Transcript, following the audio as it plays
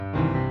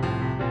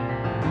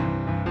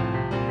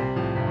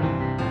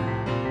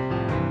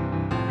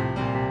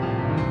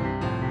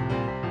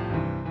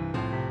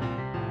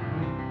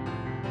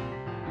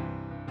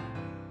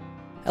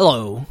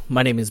Hello,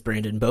 my name is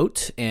Brandon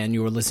Boat, and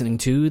you are listening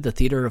to the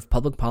Theater of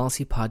Public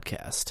Policy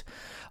podcast.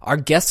 Our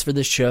guests for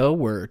this show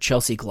were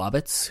Chelsea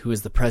Globitz, who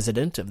is the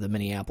president of the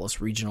Minneapolis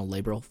Regional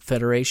Labor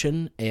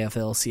Federation,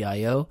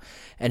 AFL-CIO,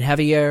 and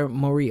Javier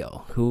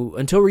Murillo, who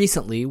until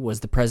recently was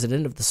the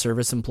president of the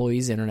Service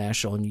Employees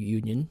International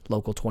Union,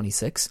 Local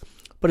 26,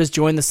 but has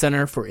joined the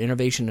Center for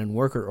Innovation and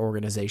Worker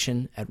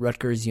Organization at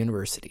Rutgers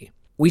University.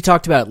 We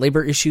talked about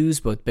labor issues,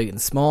 both big and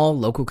small,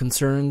 local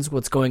concerns,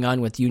 what's going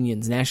on with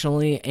unions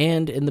nationally,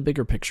 and in the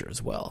bigger picture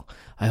as well.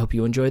 I hope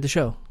you enjoy the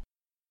show.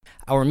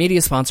 Our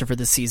media sponsor for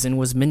this season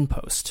was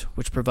MinnPost,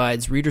 which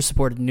provides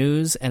reader-supported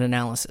news and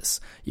analysis.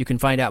 You can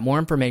find out more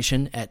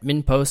information at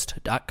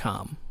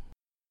minpost.com.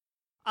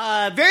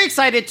 Very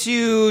excited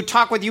to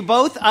talk with you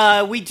both.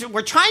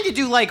 We're trying to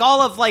do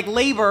all of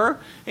labor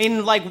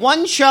in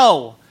one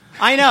show.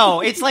 I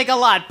know, it's a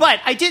lot, but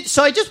I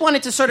just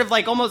wanted to sort of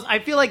almost, I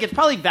feel like it's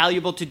probably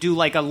valuable to do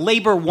a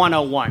labor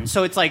 101.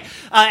 So it's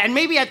and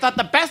maybe I thought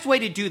the best way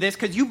to do this,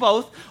 because you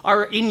both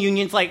are in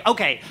unions,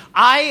 okay,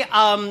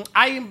 I'm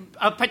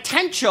a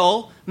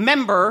potential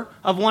member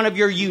of one of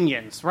your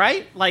unions,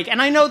 right?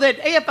 And I know that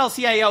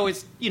AFL-CIO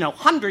is,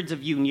 hundreds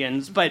of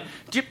unions, but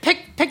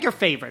pick your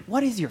favorite.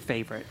 What is your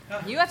favorite?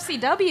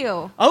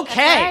 UFCW. Okay. That's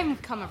where I'm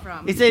coming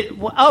from. Is it?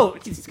 Oh,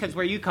 it's because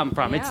where you come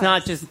from. Yes. It's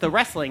not just the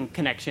wrestling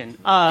connection.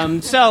 I'm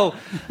a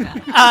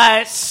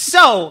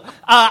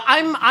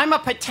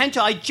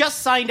potential. I just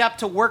signed up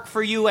to work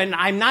for you, and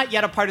I'm not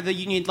yet a part of the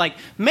union.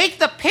 Make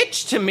the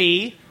pitch to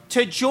me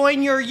to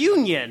join your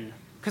union,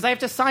 because I have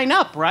to sign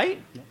up, right?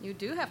 You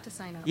do have to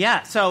sign up.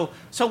 Yeah. So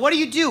what do?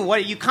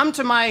 You come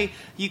to me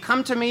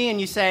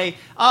and you say,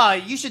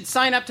 you should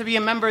sign up to be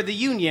a member of the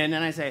union,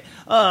 and I say,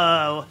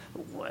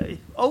 okay,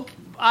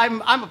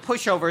 I'm a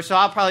pushover, so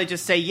I'll probably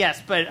just say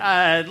yes. But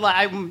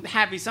I'm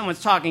happy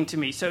someone's talking to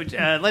me. So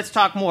let's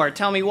talk more.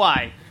 Tell me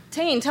why.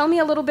 Tane, tell me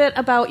a little bit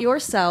about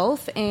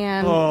yourself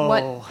and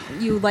what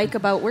you like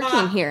about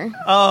working here.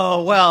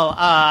 Oh, well,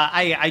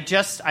 I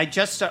just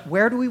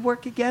where do we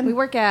work again? We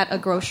work at a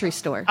grocery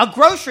store. A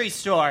grocery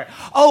store.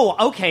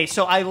 Oh, okay.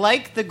 So I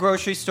like the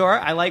grocery store.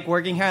 I like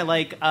working here. I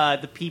like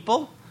the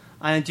people.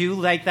 I do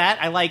like that.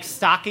 I like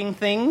stocking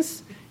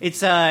things. It's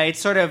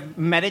sort of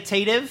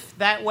meditative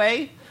that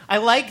way. I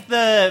like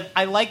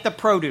the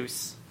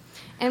produce.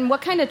 And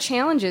what kind of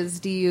challenges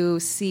do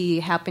you see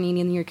happening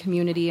in your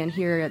community and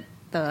here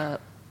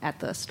at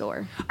the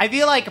store? I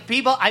feel like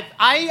people.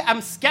 I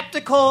am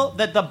skeptical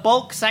that the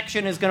bulk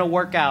section is going to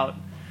work out.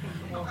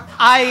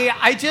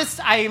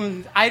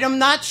 I'm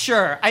not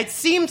sure. It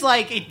seems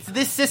like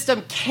this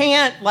system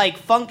can't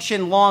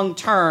function long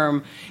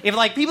term if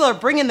people are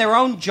bringing their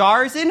own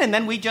jars in, and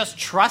then we just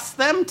trust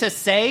them to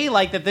say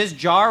that this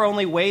jar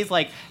only weighs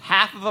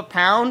half of a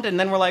pound, and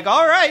then we're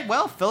all right,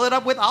 well, fill it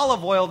up with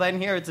olive oil.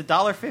 Then here it's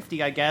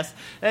 $1.50, I guess.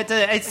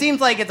 It seems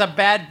like it's a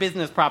bad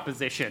business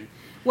proposition.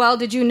 Well,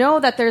 did you know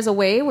that there's a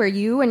way where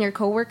you and your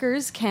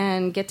coworkers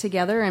can get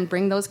together and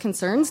bring those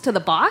concerns to the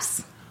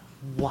boss?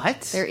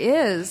 What? There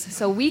is.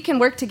 So we can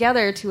work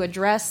together to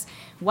address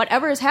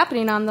whatever is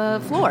happening on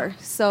the floor.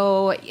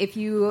 So if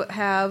you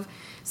have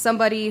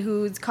somebody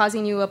who's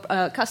causing you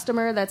a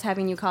customer that's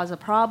having you cause a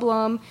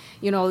problem,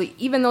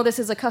 even though this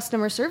is a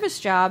customer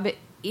service job,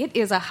 it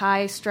is a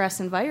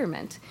high-stress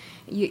environment.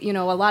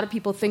 A lot of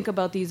people think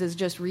about these as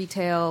just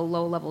retail,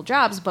 low-level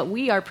jobs, but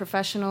we are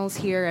professionals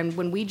here, and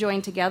when we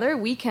join together,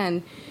 we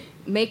can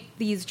make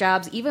these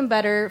jobs even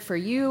better for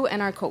you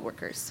and our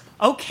coworkers.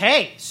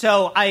 Okay,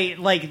 so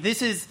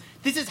this is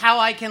how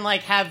I can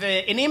have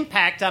an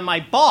impact on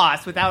my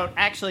boss without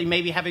actually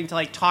maybe having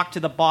to talk to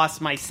the boss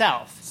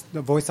myself. It's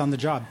the voice on the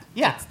job.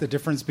 Yeah, it's the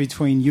difference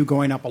between you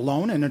going up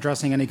alone and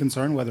addressing any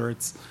concern, whether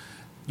it's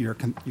your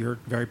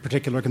very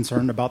particular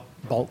concern about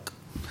bulk.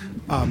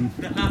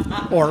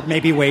 Or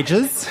maybe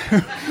wages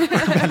or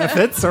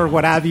benefits or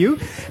what have you,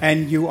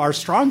 and you are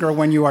stronger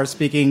when you are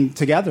speaking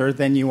together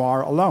than you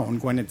are alone.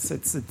 When it's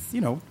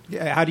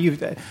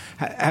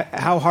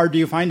how hard do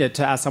you find it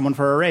to ask someone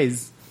for a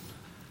raise?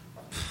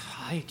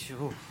 I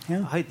do.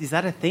 Yeah. Is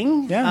that a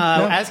thing? Yeah,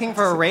 asking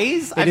for a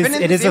raise? I've been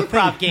in this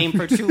improv game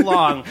for too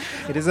long.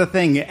 It is a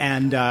thing,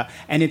 and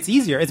it's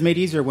easier. It's made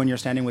easier when you're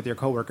standing with your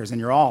coworkers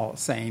and you're all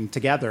saying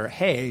together,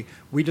 "Hey,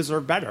 we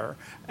deserve better,"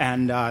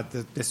 and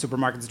the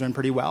supermarket's doing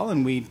pretty well,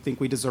 and we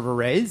think we deserve a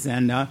raise,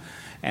 and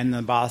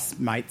the boss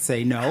might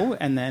say no,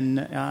 and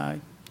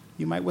then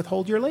you might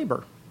withhold your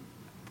labor.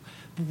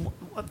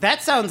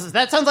 That sounds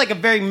like a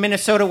very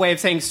Minnesota way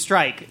of saying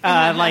strike.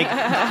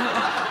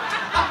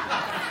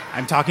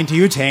 I'm talking to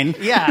you, Tane.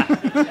 Yeah,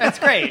 that's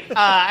great.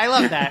 I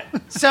love that.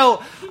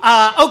 So,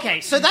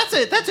 okay, so that's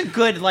a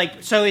good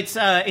So it's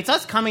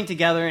us coming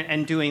together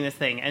and doing this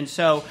thing, and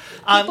so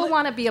people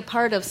want to be a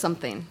part of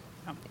something.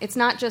 It's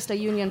not just a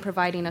union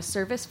providing a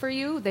service for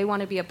you. They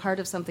want to be a part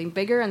of something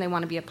bigger, and they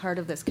want to be a part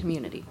of this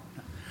community.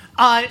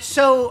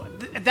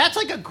 That's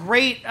like a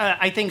great,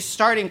 I think,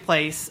 starting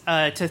place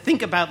to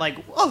think about, like,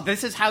 oh,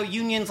 this is how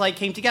unions like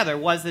came together.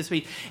 Was this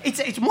week?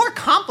 It's more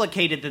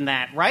complicated than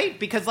that, right?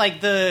 Because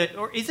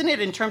or isn't it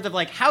in terms of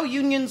like how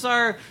unions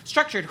are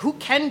structured? Who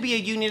can be a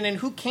union and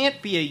who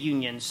can't be a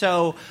union?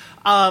 So.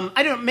 I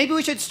don't know. Maybe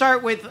we should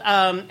start with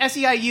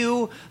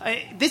SEIU.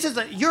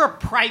 You're a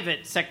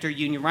private sector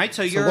union, right?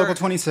 So you're Local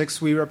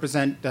 26. We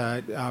represent.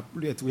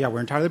 We're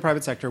entirely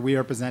private sector. We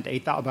represent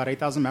about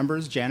 8,000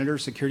 members: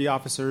 janitors, security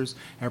officers,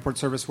 airport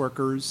service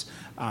workers,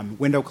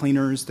 window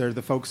cleaners. They're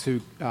the folks who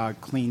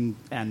clean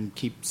and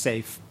keep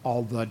safe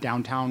all the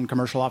downtown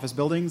commercial office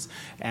buildings,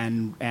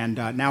 and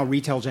now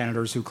retail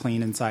janitors who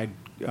clean inside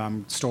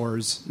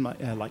stores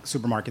like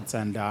supermarkets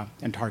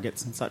and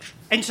Targets and such.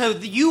 And so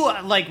you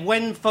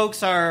when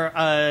folks are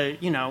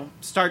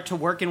start to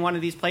work in one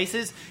of these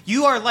places,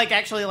 you are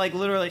actually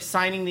literally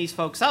signing these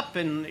folks up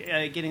and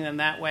getting them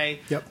that way.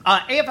 Yep.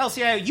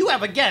 AFL-CIO, you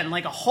have again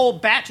a whole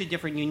batch of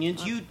different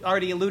unions. You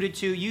already alluded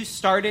to you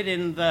started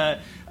in the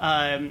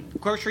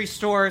grocery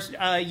store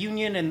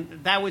union,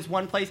 and that was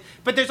one place.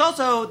 But there's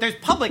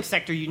public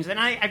sector unions, and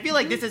I feel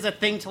like this is a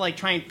thing to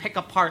try and pick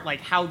apart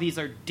how these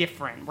are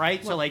different,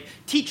 right? Well, so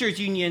teachers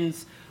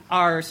unions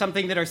are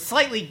something that are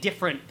slightly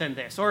different than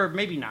this, or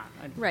maybe not.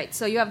 Right.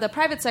 So you have the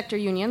private sector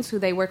unions who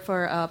they work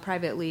for a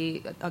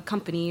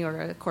company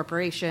or a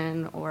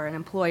corporation or an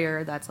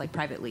employer that's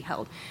privately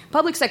held.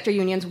 Public sector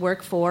unions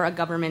work for a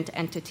government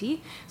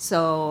entity.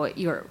 So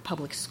your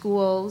public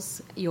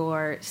schools,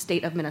 your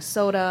state of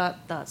Minnesota,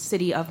 the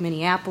city of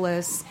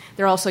Minneapolis.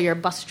 They're also your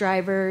bus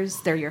drivers.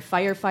 They're your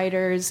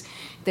firefighters.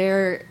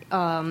 They're,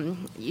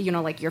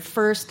 your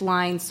first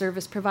line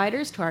service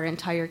providers to our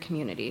entire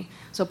community.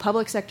 So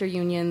public sector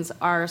unions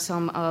are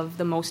some of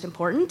the most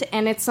important,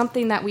 and it's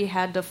something that we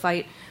had to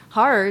fight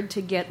hard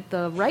to get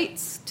the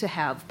rights to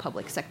have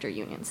public sector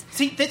unions.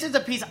 See, this is a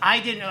piece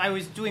I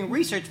was doing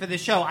research for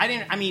this show.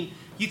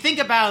 You think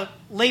about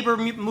labor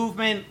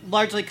movement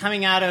largely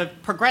coming out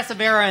of progressive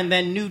era and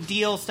then New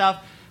Deal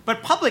stuff.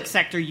 But public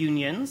sector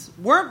unions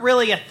weren't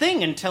really a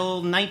thing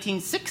until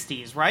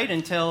 1960s, right?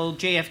 Until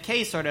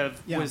JFK sort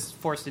of was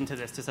forced into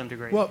this to some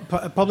degree. Well,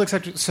 public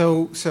sector.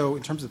 So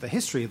in terms of the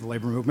history of the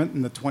labor movement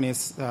in the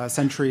 20th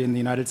century in the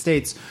United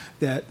States,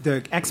 the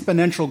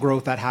exponential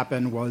growth that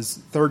happened was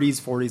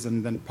 30s, 40s,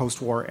 and then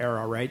post-war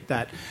era, right?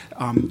 That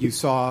you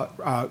saw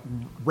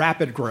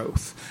rapid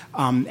growth,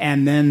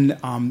 and then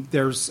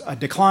there's a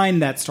decline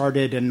that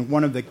started, and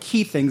one of the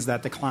key things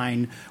that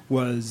decline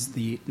was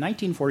the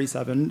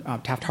 1947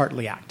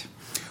 Taft-Hartley Act.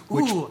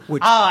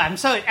 I'm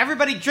sorry.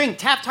 Everybody drink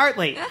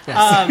Taft-Hartley.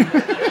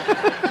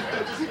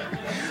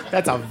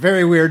 That's a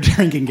very weird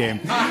drinking game.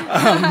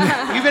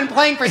 You've been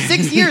playing for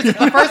 6 years. It's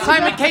the first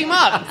time it came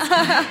up.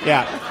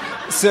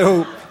 Yeah.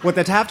 So what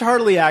the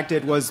Taft-Hartley Act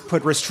did was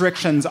put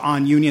restrictions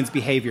on unions'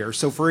 behavior.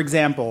 So, for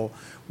example,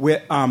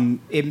 it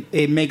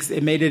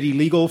made it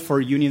illegal for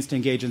unions to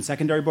engage in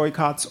secondary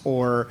boycotts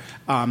or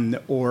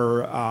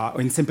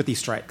in sympathy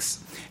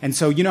strikes. And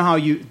so you know how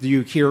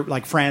you hear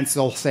France,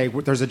 they'll say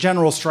there's a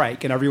general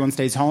strike and everyone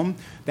stays home.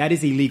 That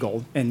is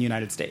illegal in the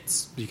United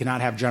States. You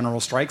cannot have general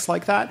strikes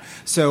like that.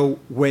 So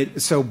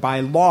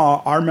by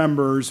law, our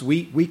members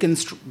we can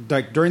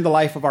during the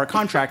life of our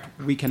contract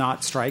we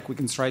cannot strike. We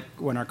can strike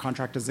when our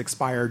contract is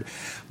expired,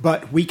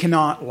 but we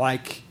cannot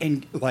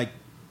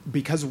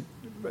because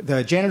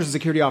the janitors and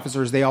security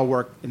officers, they all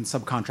work in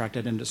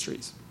subcontracted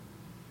industries.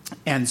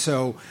 And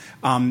so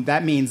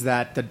that means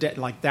that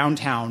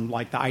downtown,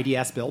 the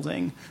IDS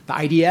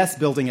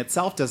building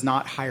itself does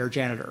not hire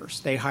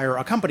janitors. They hire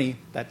a company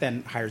that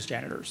then hires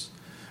janitors.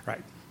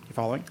 Right. You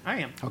following? I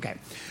am. Okay.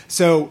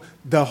 So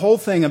the whole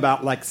thing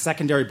about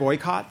secondary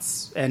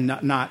boycotts and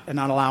not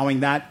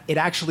allowing that, it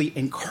actually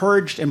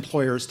encouraged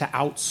employers to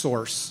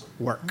outsource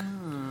work.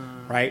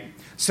 Right?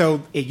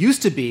 So it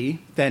used to be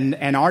then,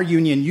 and our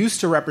union used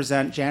to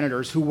represent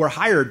janitors who were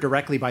hired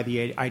directly by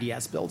the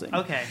IDS building.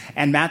 Okay.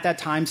 And at that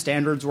time,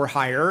 standards were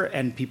higher,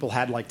 and people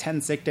had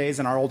 10 sick days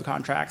in our old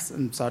contracts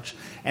and such.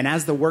 And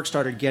as the work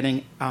started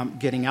getting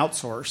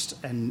outsourced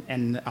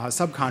and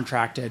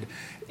subcontracted,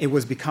 it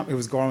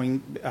was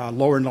growing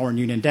lower and lower in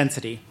union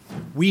density.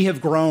 We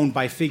have grown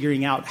by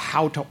figuring out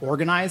how to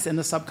organize in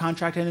the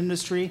subcontracted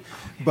industry,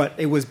 but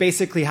it was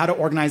basically how to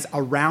organize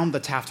around the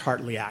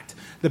Taft-Hartley Act.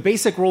 The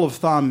basic rule of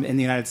thumb in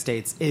the United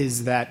States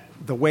is that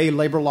the way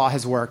labor law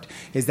has worked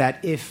is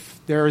that if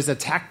there is a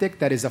tactic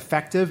that is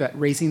effective at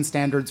raising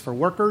standards for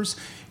workers,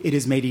 it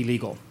is made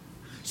illegal.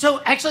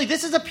 So actually,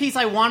 this is a piece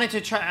I wanted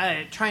to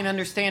try and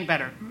understand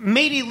better.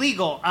 Made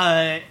illegal.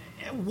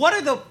 What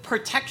are the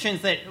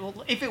protections that,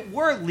 if it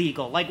were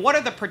legal, what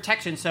are the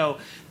protections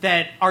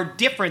that are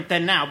different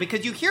than now?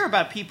 Because you hear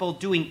about people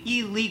doing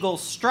illegal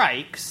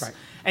strikes. Right.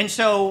 And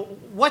so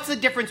what's the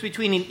difference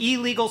between an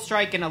illegal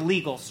strike and a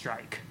legal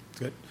strike?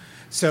 Good.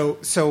 So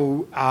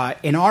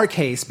in our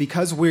case,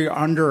 because we're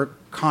under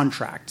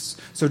contracts,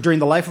 so during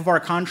the life of our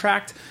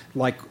contract,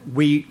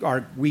 we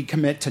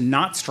commit to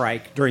not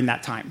strike during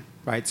that time,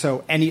 right?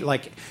 So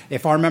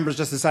if our members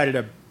just decided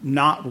to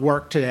not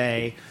work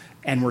today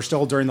and we're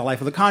still during the life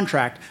of the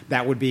contract,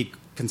 that would be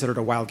considered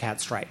a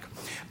wildcat strike.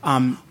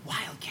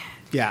 Wildcat.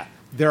 Yeah.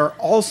 There are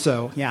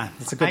also,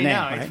 it's a good I name,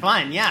 know, right? it's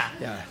fun, yeah.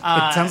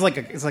 It sounds like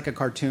it's like a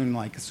cartoon,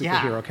 like a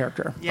superhero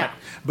character. Yeah.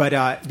 But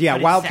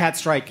it's Wildcat sad.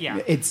 Strike. Yeah.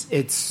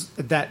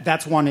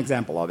 That's one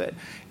example of it.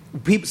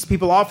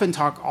 People often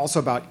talk also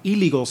about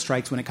illegal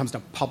strikes when it comes to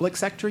public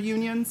sector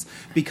unions,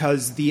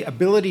 because the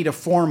ability to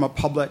form a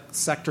public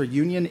sector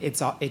union,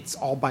 it's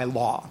all by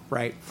law,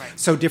 right?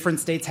 So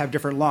different states have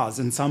different laws.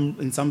 In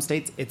some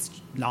states, it's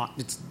not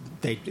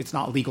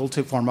legal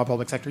to form a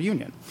public sector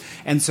union.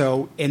 And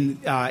so in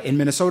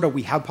Minnesota,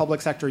 we have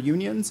public sector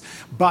unions,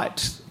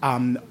 but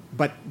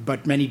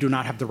many do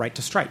not have the right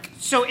to strike.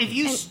 So if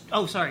you...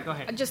 sorry, go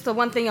ahead. Just the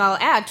one thing I'll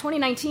add,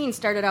 2019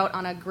 started out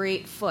on a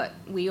great foot.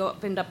 We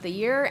opened up the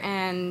year,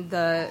 and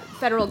the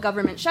federal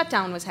government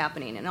shutdown was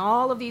happening, and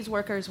all of these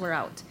workers were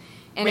out.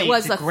 And Wait, it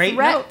was the a great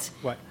threat.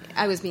 What?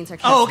 I was being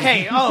sarcastic. Oh,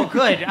 okay. Oh,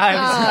 good.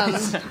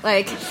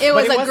 It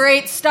was a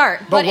great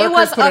start, but it workers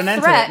was put an a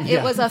end to threat. it.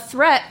 It was a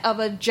threat of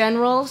a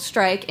general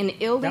strike, an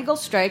illegal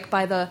strike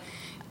by the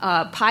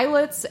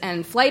pilots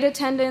and flight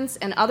attendants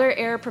and other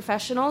air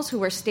professionals who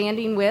were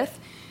standing with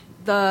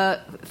the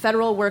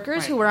federal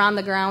workers who were on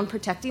the ground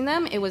protecting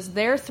them. It was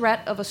their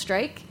threat of a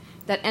strike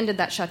that ended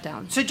that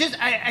shutdown. So just,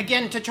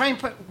 again, to try and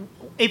put...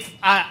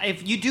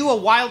 If you do a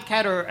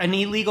wildcat or an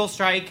illegal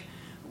strike,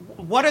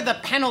 what are the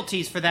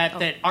penalties for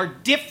that are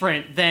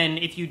different than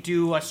if you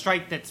do a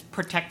strike that's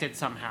protected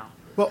somehow?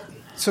 Well,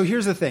 so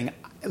here's the thing.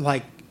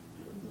 There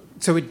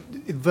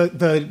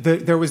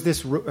was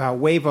this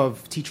wave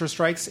of teacher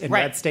strikes in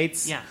red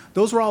states. Yeah.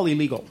 Those were all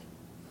illegal.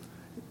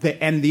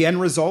 And the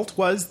end result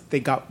was they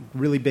got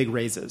really big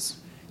raises.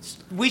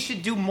 We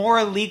should do more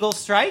illegal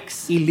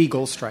strikes?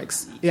 Illegal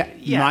strikes. Yeah.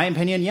 In my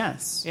opinion,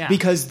 yes. Yeah.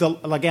 Because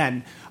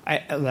I'm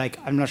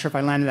not sure if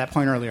I landed that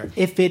point earlier.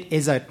 If it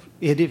is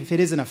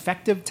an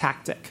effective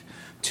tactic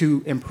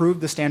to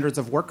improve the standards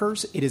of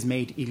workers, it is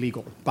made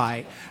illegal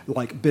by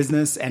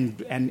business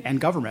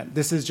and government.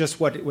 This is just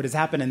what has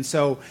happened. And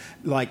so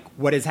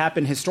what has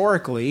happened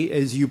historically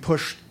is you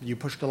pushed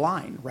a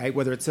line, right?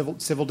 Whether it's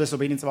civil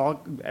disobedience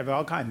of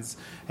all kinds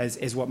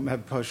is what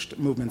have pushed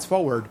movements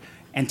forward.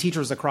 And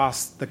teachers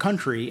across the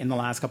country in the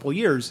last couple of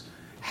years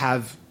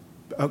have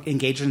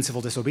engaged in civil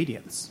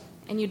disobedience.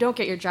 And you don't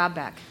get your job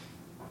back.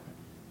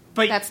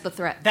 But that's the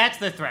threat. That's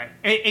the threat.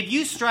 If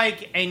you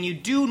strike and you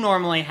do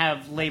normally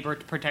have labor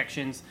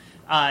protections,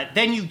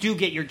 then you do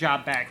get your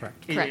job back.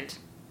 Correct.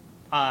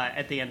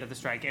 At the end of the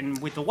strike.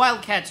 And with the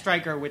wildcat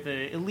strike or with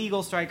the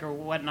illegal strike or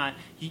whatnot,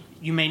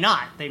 you may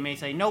not. They may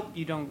say, nope,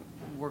 you don't.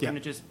 We're going to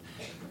just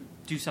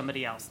do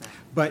somebody else now.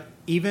 But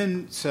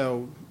even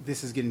so,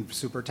 this is getting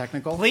super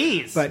technical.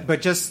 Please.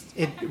 But just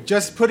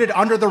put it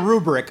under the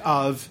rubric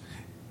of,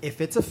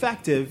 if it's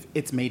effective,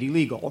 it's made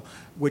illegal.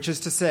 Which is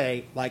to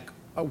say,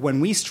 when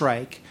we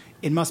strike,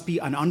 it must be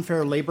an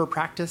unfair labor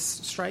practice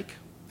strike.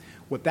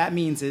 What that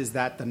means is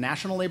that the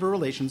National Labor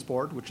Relations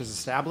Board, which is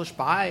established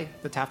by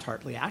the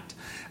Taft-Hartley Act,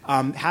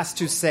 has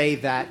to say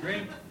that...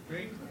 Drink.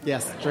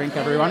 Yes, drink,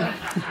 everyone.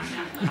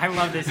 I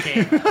love this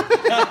game.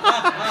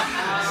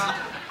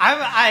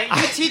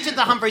 You teach at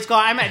the Humphrey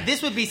School.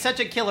 This would be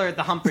such a killer at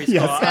the Humphrey School.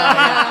 Yes.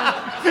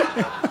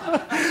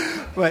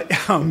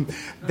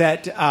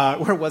 But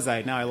where was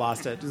I? Now I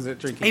lost it. Is it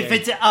drinking? If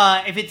it's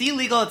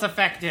illegal, it's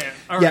effective,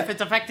 or if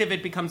it's effective,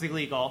 it becomes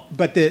illegal.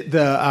 But the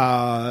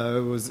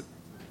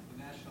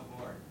National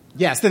Board.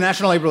 Yes, the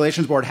National Labor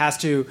Relations Board has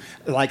to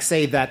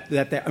say that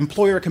the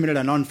employer committed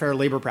an unfair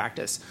labor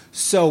practice.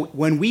 So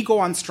when we go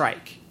on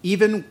strike,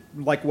 even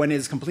when it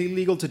is completely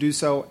legal to do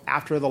so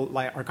after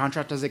our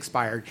contract has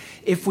expired,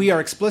 if we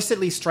are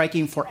explicitly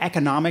striking for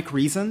economic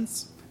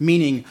reasons,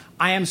 meaning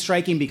I am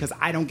striking because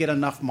I don't get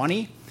enough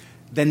money,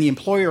 then the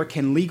employer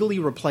can legally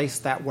replace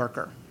that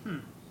worker.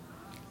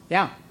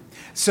 Yeah.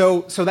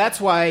 So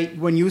that's why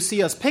when you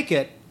see us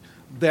picket,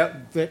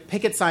 the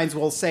picket signs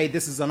will say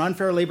this is an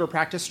unfair labor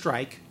practice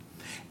strike,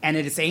 and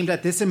it is aimed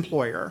at this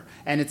employer,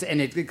 and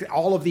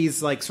all of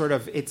these it's sort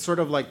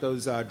of like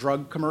those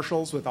drug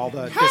commercials with all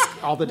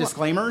the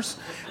disclaimers.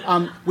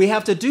 We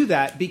have to do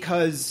that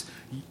because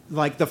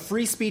the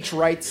free speech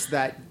rights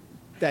that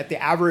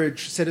the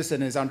average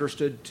citizen is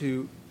understood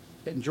to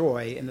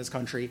enjoy in this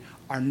country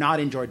are not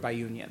enjoyed by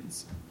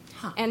unions.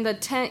 And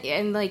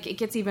it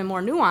gets even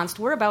more nuanced.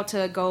 We're about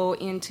to go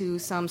into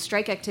some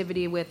strike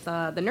activity with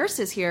the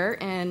nurses here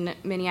in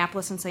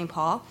Minneapolis and St.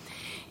 Paul.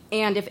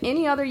 And if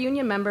any other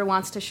union member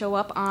wants to show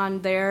up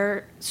on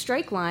their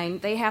strike line,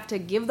 they have to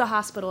give the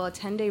hospital a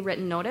 10-day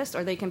written notice,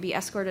 or they can be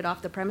escorted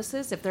off the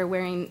premises if they're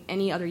wearing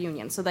any other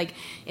union. So,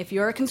 if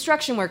you're a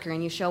construction worker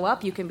and you show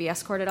up, you can be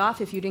escorted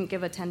off if you didn't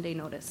give a 10-day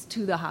notice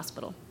to the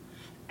hospital.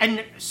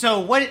 And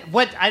so what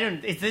I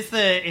don't is this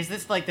the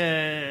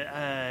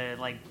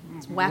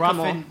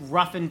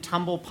rough and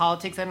tumble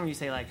politics then, where you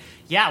say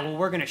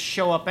we're going to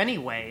show up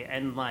anyway,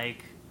 and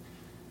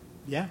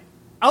yeah.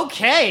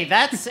 Okay,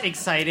 that's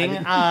exciting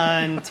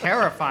and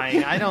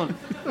terrifying. I don't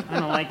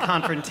like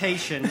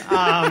confrontation.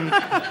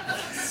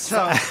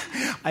 So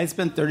I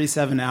spent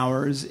 37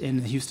 hours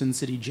in the Houston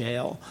City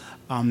Jail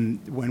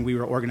when we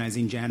were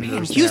organizing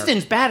janitors. Man,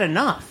 Houston's bad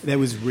enough. That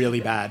was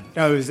really bad.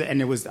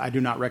 I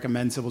do not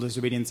recommend civil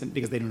disobedience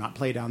because they do not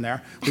play down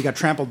there. We got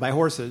trampled by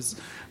horses.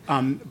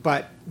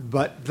 But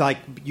like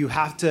you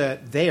have to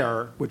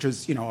there, which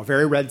is a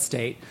very red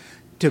state,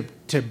 to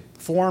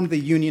form the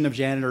Union of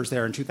Janitors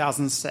there in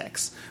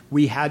 2006,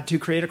 we had to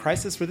create a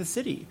crisis for the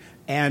city.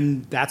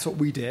 And that's what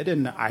we did.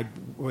 And I,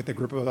 with a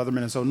group of other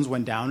Minnesotans,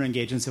 went down and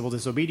engaged in civil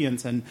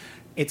disobedience. And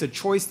it's a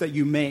choice that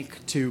you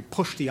make to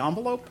push the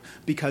envelope,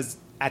 because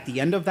at the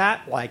end of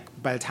that,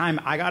 like by the time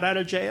I got out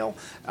of jail,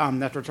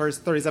 after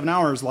 37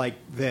 hours, like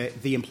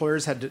the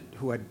employers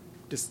who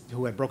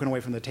had broken away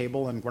from the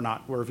table and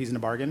were refusing to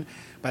bargain.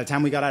 By the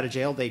time we got out of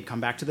jail, they'd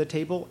come back to the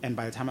table, and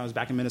by the time I was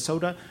back in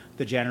Minnesota,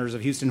 the janitors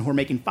of Houston, who were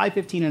making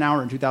 $5.15 an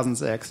hour in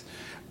 2006,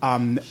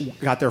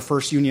 got their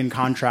first union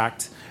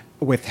contract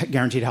with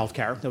guaranteed health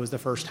care. That was the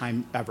first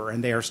time ever,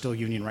 and they are still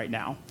union right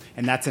now,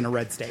 and that's in a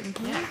red state.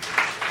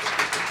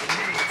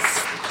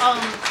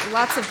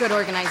 Lots of good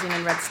organizing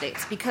in red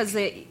states, because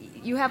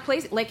you have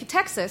places like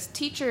Texas.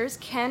 Teachers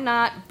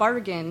cannot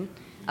bargain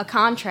a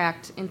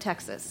contract in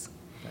Texas.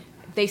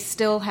 They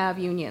still have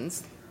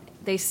unions.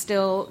 They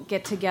still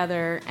get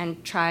together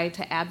and try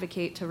to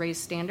advocate to raise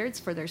standards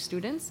for their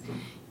students,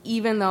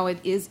 even though it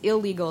is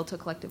illegal to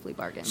collectively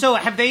bargain. So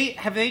have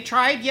they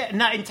tried yet?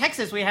 Not in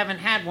Texas. We haven't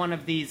had one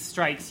of these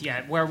strikes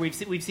yet. Where we've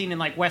seen in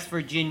like West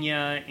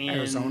Virginia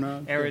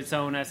and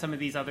Arizona, some of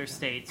these other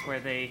states where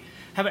they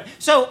have it.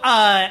 So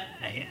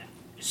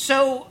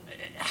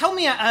help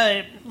me.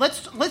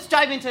 Let's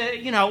dive into.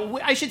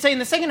 I should say in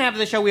the second half of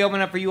the show we open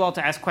up for you all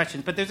to ask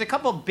questions. But there's a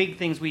couple of big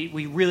things we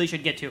really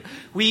should get to.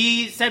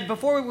 We said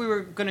before we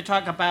were going to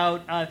talk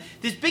about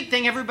this big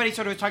thing. Everybody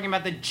sort of was talking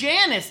about the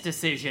Janus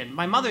decision.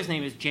 My mother's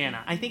name is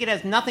Jana. I think it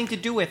has nothing to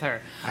do with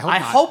her. I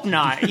hope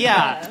not.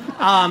 Yeah.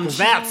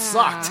 That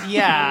sucked.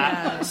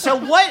 Yeah. So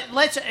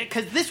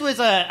because this was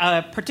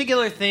a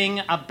particular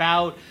thing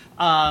about.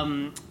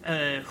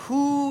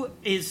 Who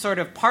is sort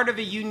of part of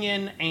a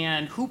union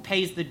and who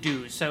pays the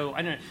dues. So,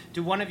 I don't know,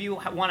 do one of you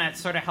want to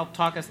sort of help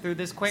talk us through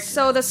this quick?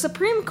 So the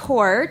Supreme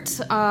Court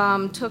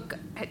took,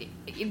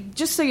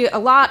 just so a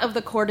lot of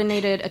the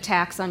coordinated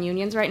attacks on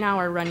unions right now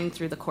are running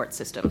through the court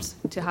systems,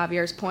 to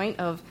Javier's point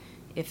of,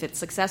 if it's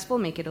successful,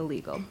 make it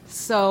illegal.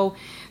 So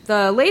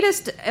the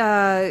latest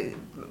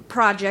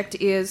project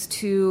is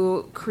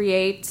to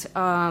create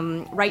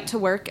right to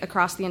work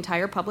across the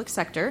entire public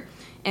sector.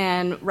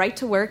 And right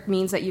to work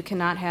means that you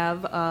cannot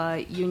have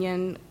a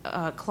union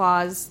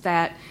clause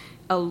that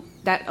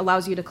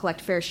allows you to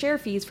collect fair share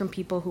fees from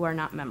people who are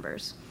not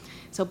members.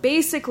 So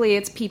basically,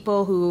 it's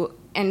people who,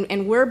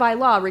 and we're by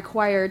law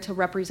required to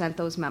represent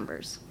those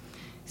members.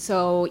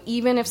 So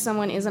even if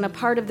someone isn't a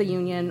part of the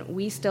union,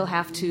 we still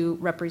have to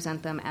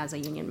represent them as a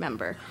union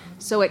member.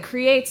 So it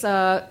creates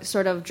a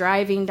sort of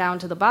driving down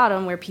to the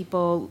bottom where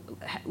people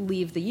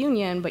leave the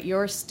union, but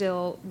you're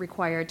still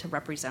required to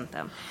represent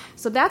them.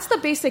 So that's the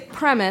basic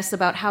premise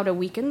about how to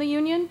weaken the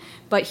union.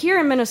 But here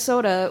in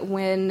Minnesota,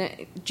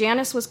 when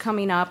Janus was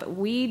coming up,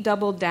 we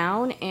doubled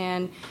down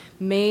and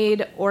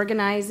made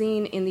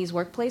organizing in these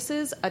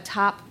workplaces a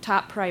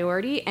top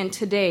priority. And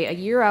today, a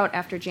year out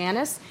after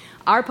Janus,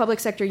 our public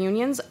sector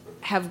unions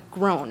have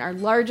grown. Our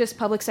largest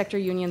public sector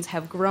unions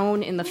have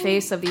grown in the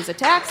face of these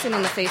attacks and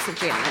in the face of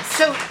Janus.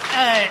 So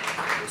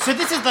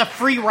this is the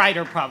free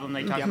rider problem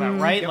they talk about,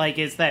 right? Yep. Like,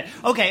 is that,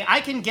 okay, I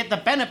can get the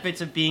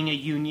benefits of being a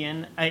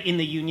union, in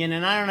the union,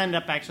 and I don't end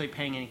up actually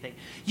paying anything.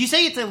 You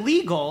say it's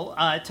illegal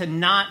to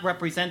not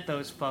represent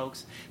those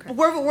folks. But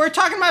we're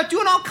talking about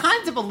doing all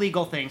kinds of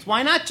illegal things.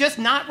 Why not just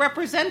not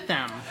represent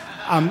them?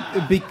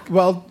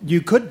 Well,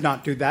 you could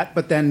not do that,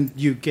 but then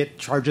you get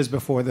charges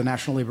before the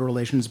National Labor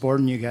Relations Board,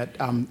 and you get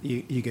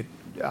you get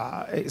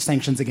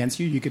sanctions against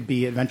you. You could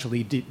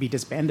eventually be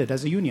disbanded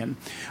as a union.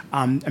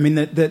 I mean,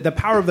 the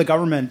power of the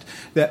government,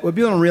 that what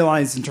people don't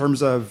realize in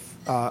terms of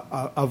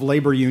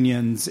labor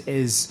unions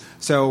is,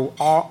 so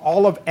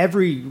all of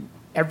every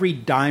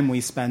dime we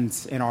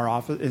spend in our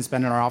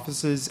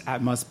offices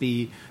must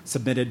be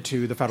submitted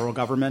to the federal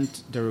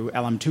government through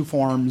LM2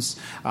 forms.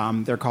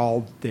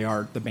 They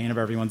are the bane of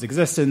everyone's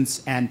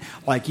existence. And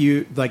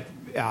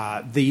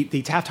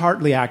the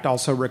Taft-Hartley Act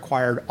also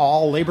required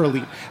all labor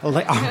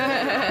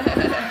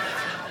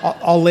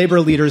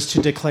leaders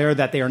to declare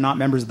that they are not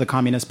members of the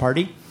Communist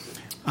Party.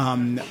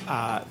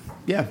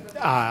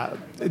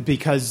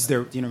 Because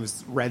there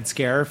was Red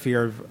Scare,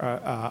 fear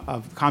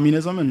of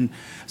communism, and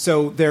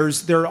so there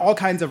are all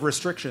kinds of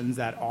restrictions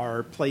that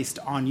are placed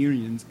on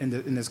unions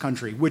in this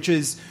country. Which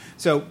is,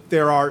 so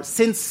there are,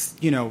 since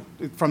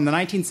from the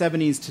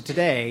 1970s to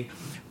today,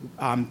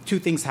 two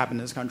things happened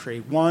in this country.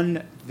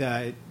 One,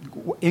 the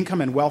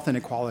income and wealth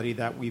inequality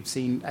that we've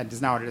seen and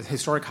is now at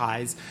historic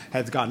highs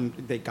got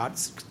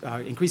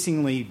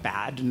increasingly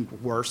bad and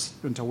worse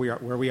until we are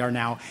where we are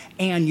now,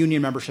 and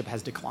union membership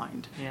has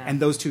declined. Yeah. And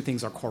those two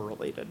things are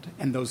correlated,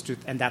 and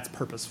that's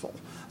purposeful.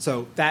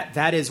 So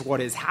that is what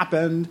has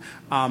happened.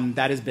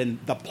 That has been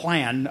the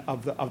plan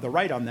of the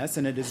right on this,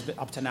 and it has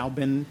up to now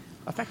been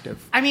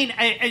effective. I mean,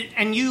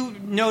 and you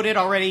noted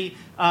already,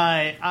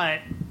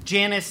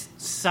 Janice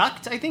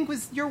sucked, I think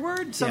was your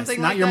word?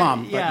 Something not like your that?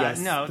 mom, but yeah, yes.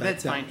 No,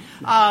 that's That's,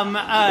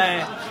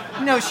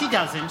 fine. No, she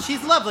doesn't.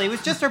 She's lovely. It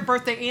was just her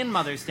birthday and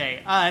Mother's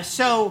Day.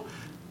 So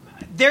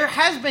there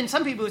has been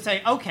some people who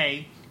say,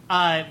 okay,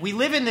 we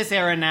live in this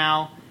era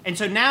now, and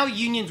so now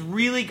unions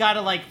really got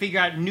to, like, figure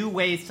out new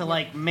ways to,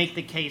 like, make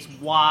the case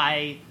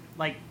why,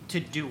 like, to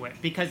do it.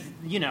 Because,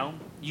 you know,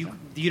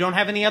 you don't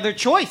have any other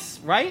choice,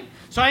 right?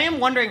 So I am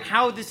wondering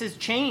how this has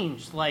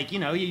changed. Like, you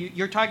know,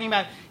 you're talking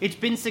about it's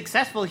been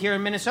successful here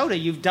in Minnesota.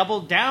 You've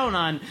doubled down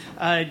on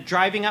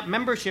driving up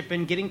membership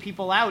and getting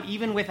people out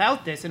even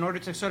without this in order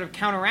to sort of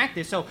counteract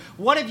this. So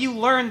what have you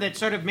learned that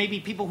sort of maybe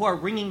people who are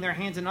wringing their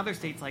hands in other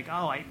states like,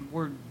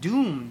 we're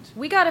doomed?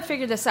 We got to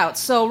figure this out.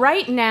 So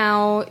right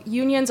now,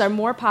 unions are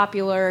more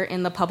popular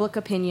in the public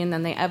opinion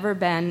than they ever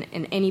been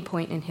in any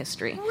point in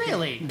history.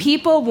 Really?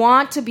 People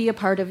want to be a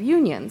part of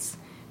unions.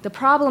 The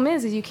problem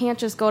is you can't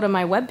just go to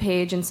my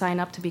webpage and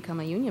sign up to become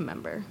a union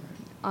member.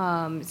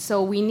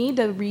 So we need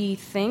to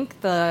rethink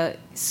the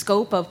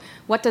scope of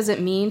what does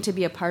it mean to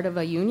be a part of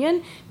a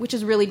union, which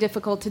is really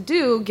difficult to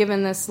do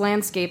given this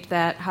landscape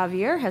that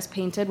Javier has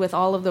painted with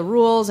all of the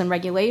rules and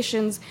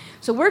regulations.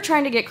 So we're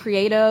trying to get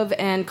creative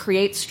and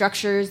create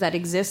structures that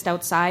exist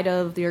outside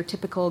of your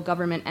typical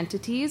government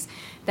entities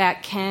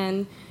that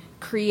can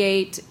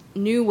create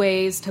new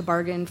ways to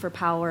bargain for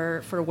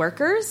power for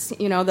workers.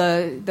 You know,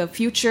 the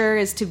future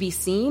is to be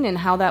seen and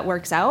how that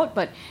works out,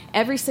 but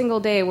every single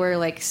day we're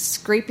like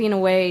scraping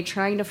away,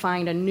 trying to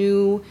find a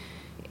new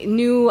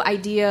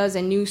ideas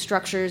and new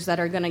structures that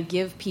are going to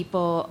give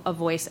people a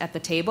voice at the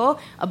table.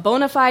 A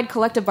bona fide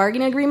collective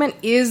bargaining agreement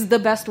is the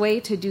best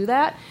way to do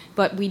that,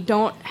 but we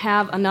don't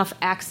have enough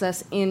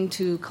access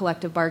into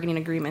collective bargaining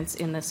agreements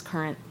in this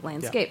current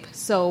landscape. Yeah.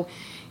 So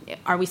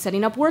are we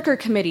setting up worker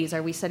committees?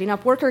 Are we setting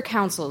up worker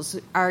councils?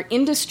 Are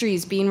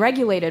industries being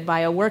regulated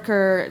by a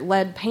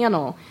worker-led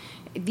panel?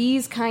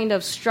 These kind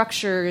of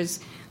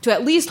structures to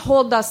at least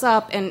hold us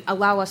up and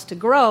allow us to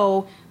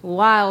grow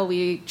while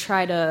we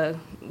try to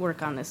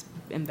work on this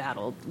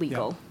embattled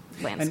legal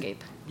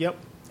landscape.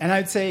 And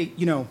I'd say,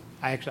 you know,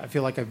 I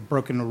feel like I've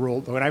broken a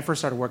rule. When I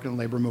first started working in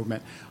the labor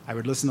movement, I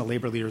would listen to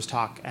labor leaders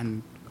talk,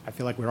 and I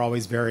feel like we're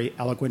always very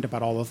eloquent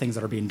about all the things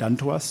that are being done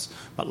to us,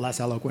 but less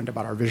eloquent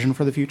about our vision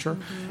for the future.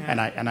 Mm-hmm.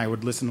 And I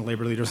would listen to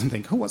labor leaders and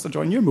think, who wants to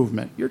join your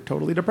movement? You're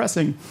totally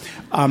depressing.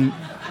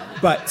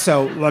 But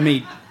so let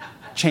me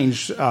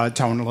change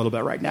tone a little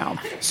bit right now.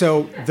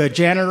 So the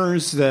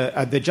janitors,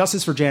 the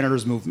Justice for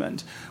Janitors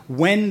movement,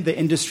 when the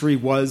industry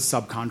was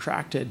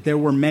subcontracted, there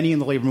were many in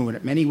the labor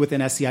movement, many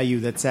within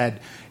SEIU that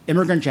said,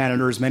 immigrant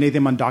janitors, many of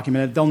them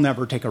undocumented, they'll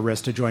never take a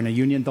risk to join a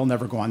union. They'll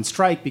never go on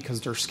strike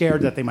because they're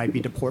scared that they might be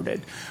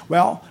deported.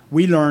 Well,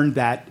 we learned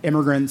that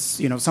immigrants,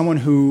 you know, someone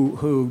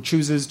who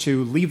chooses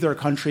to leave their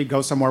country,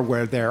 go somewhere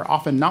where they're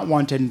often not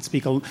wanted and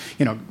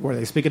where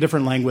they speak a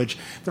different language,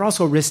 they're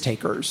also risk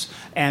takers.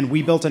 And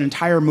we built an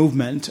entire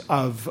movement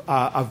of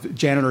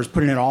janitors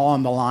putting it all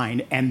on the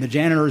line. And the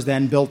janitors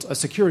then built a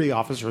security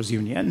officers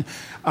union.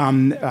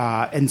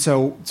 And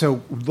so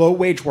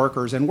low-wage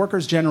workers and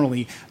workers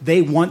generally,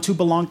 they want to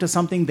belong to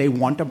something. They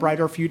want a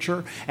brighter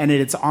future, and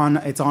it's on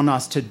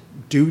us to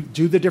do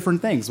the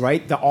different things,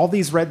 right? All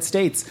these red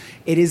states,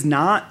 it is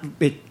not.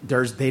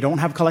 They don't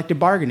have collective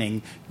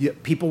bargaining.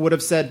 People would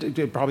have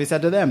probably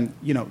said to them,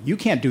 you know, you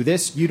can't do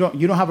this. You don't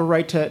have a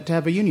right to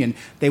have a union.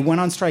 They went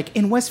on strike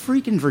in West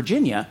freaking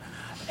Virginia,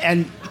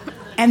 and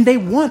they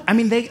won. I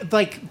mean,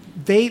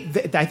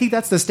 I think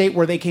that's the state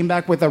where they came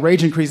back with a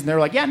wage increase, and they're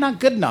like, yeah,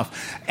 not good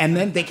enough. And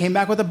then they came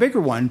back with a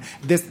bigger one.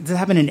 This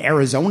happened in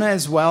Arizona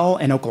as well,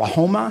 and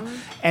Oklahoma. Mm-hmm.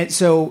 And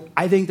so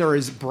I think there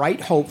is bright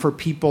hope for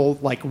people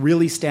like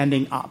really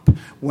standing up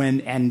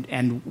when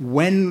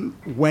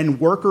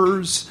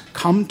workers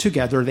come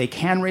together, they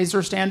can raise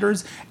their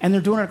standards, and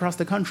they're doing it across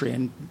the country.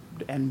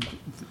 And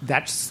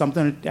that's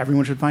something that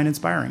everyone should find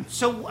inspiring.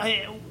 So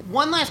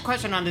one last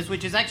question on this,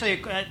 which is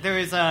actually there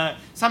is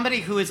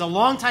somebody who is a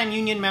longtime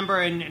union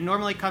member and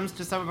normally comes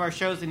to some of our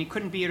shows, and he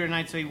couldn't be here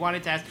tonight, so he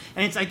wanted to ask.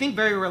 And it's, I think,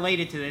 very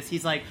related to this.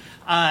 He's like,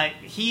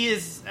 he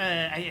is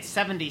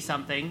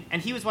 70-something,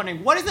 and he was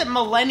wondering, what is it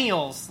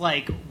millennials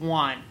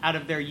want out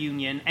of their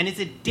union, and is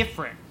it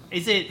different?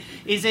 Is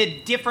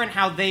it different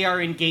how they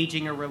are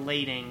engaging or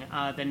relating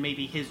than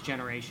maybe his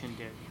generation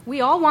did?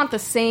 We all want the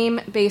same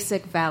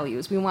basic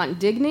values. We want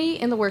dignity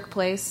in the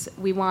workplace.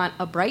 We want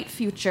a bright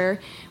future.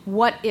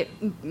 What it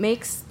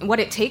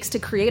takes to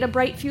create a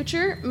bright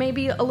future may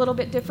be a little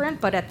bit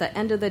different, but at the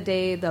end of the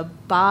day, the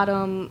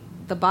bottom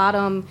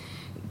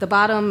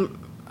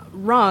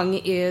rung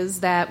is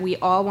that we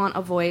all want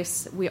a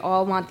voice. We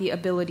all want the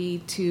ability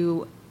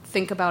to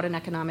think about an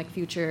economic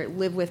future,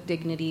 live with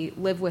dignity,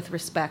 live with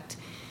respect.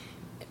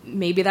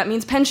 Maybe that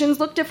means pensions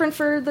look different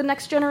for the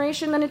next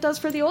generation than it does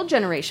for the old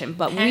generation,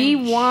 but we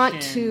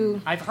want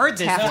to... I've heard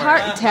this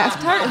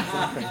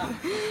Taft-Hartley.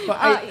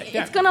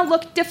 It's going to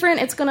look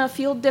different. It's going to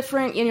feel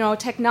different.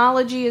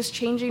 Technology is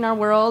changing our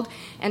world,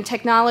 and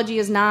technology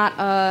is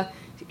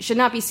should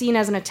not be seen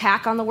as an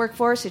attack on the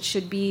workforce. It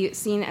should be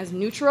seen as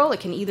neutral. It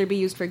can either be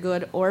used for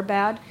good or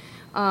bad.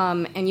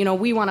 And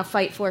we want to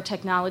fight for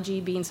technology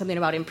being something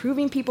about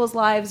improving people's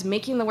lives,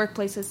 making the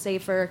workplaces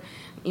safer,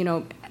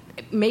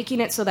 making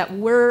it so that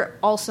we're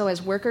also,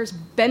 as workers,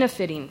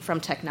 benefiting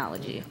from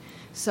technology.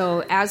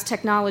 So as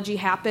technology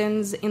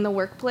happens in the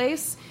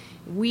workplace,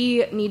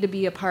 we need to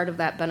be a part of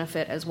that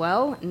benefit as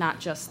well, not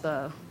just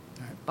the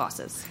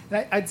bosses.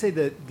 I'd say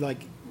that,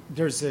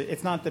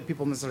 it's not that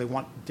people necessarily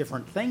want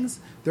different things.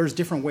 There's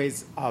different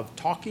ways of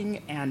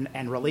talking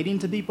and relating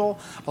to people.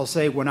 I'll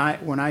say when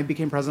I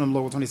became president of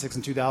Local 26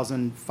 in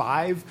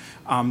 2005,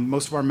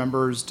 most of our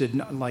members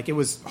didn't it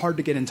was hard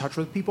to get in touch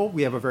with people.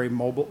 We have a very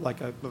mobile,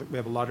 we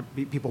have a lot of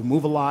people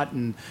move a lot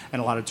and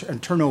a lot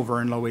of turnover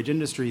in low wage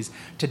industries.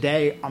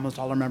 Today, almost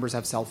all our members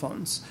have cell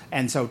phones,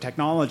 and so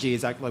technology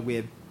is we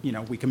have.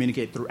 We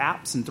communicate through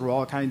apps and through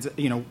all kinds of,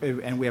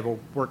 and we have a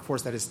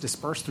workforce that is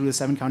dispersed through the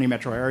 7-county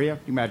metro area.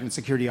 You imagine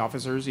security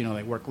officers, they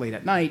work late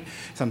at night,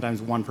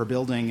 sometimes one per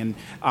building.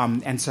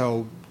 And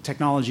so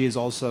technology is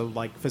also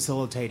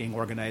facilitating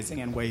organizing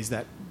in ways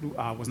that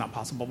was not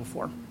possible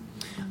before.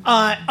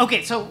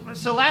 Okay, so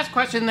last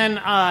question, then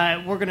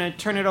we're going to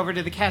turn it over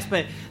to the cast.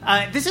 But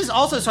this is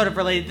also sort of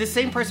related. This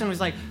same person was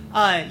like,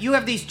 you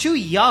have these two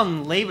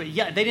young labor...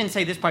 Yeah, they didn't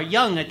say this part.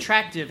 Young,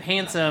 attractive,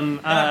 handsome,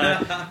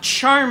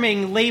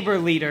 charming labor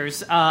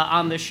leaders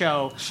on the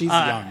show. She's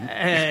young.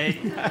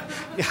 Yeah,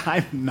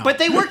 I'm not. But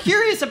they were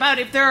curious about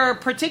if there are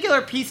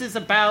particular pieces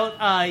about...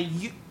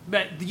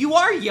 But you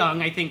are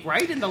young, I think,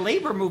 right? In the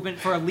labor movement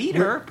for a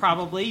leader,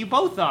 probably. You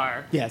both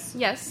are. Yes.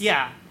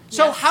 Yeah.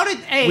 So Yes. how did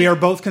we are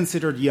both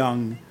considered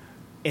young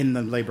in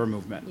the labor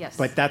movement? Yes.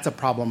 But that's a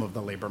problem of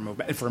the labor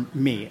movement for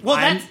me. Well,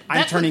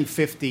 I'm turning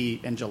 50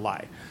 in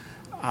July.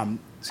 And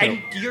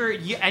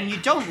you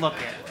don't look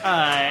it.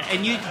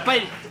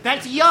 But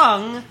that's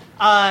young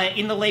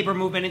in the labor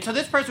movement. And so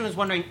this person was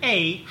wondering,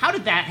 how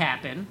did that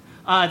happen?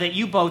 That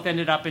you both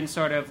ended up in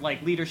sort of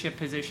leadership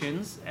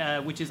positions,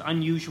 which is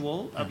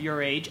unusual of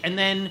your age, and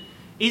then.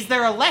 Is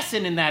there a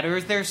lesson in that, or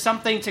is there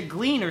something to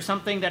glean, or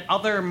something that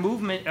other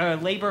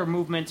labor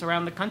movements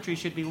around the country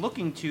should be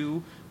looking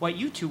to what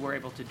you two were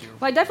able to do?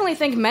 Well, I definitely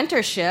think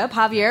mentorship.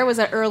 Javier was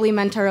an early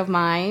mentor of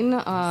mine,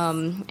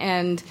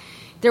 and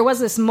there was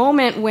this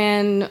moment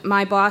when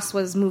my boss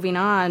was moving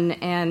on,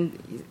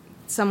 and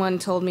someone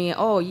told me,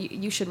 "Oh,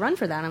 you should run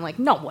for that." And I'm like,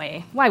 "No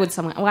way! Why would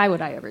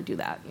I ever do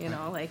that?"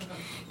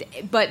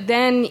 But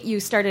then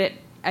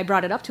I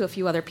brought it up to a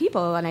few other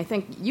people, and I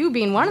think you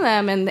being one of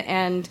them,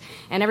 and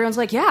everyone's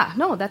like, "Yeah,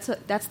 no, that's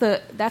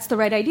the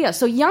right idea."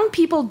 So young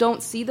people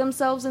don't see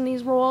themselves in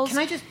these roles. Can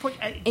I just put?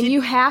 And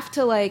you have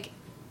to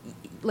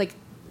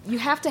you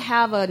have to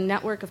have a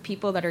network of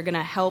people that are going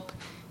to help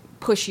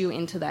push you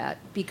into that,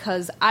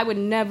 because I would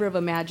never have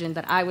imagined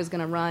that I was going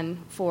to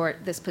run for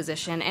this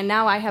position. And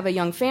now I have a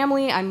young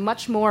family. I'm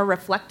much more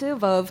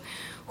reflective of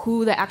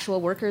who the actual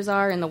workers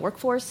are in the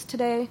workforce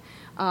today.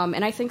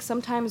 And I think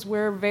sometimes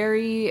we're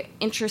very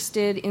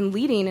interested in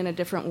leading in a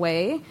different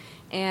way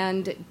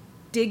and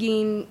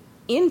digging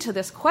into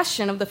this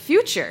question of the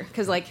future.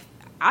 Because,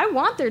 I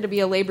want there to be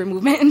a labor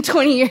movement in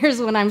 20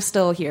 years when I'm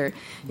still here,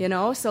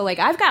 So,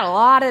 I've got a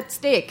lot at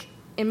stake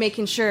in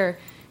making sure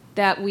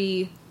that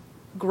we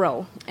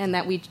grow and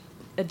that we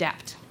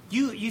adapt.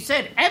 You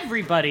said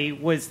everybody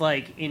was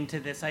into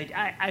this.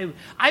 I've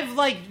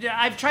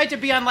tried to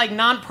be on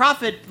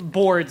nonprofit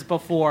boards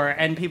before,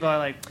 and people are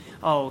like,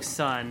 "Oh,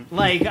 son,"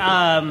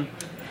 I'm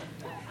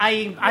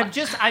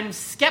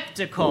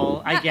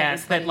skeptical. I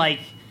guess that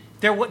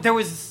there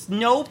was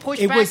no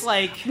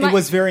pushback. It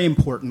was very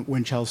important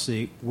when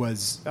Chelsea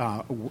was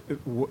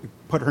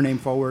put her name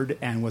forward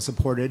and was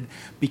supported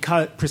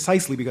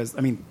precisely because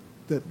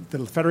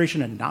the Federation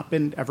had not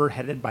been ever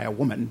headed by a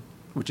woman,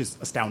 which is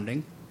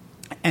astounding.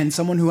 And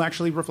someone who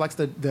actually reflects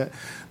the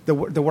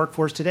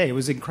workforce today. It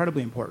was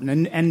incredibly important,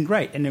 and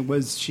it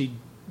was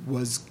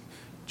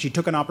she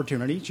took an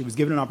opportunity. She was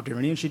given an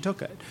opportunity, and she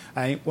took it.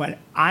 When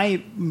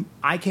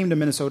I came to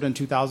Minnesota in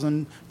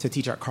 2000 to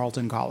teach at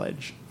Carleton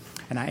College,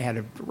 and I had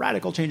a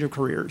radical change of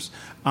careers.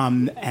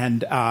 And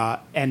I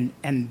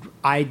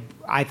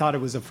thought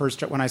it was a first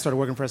job. When I started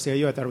working for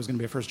SEIU, I thought it was going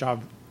to be a first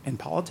job in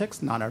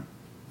politics, not a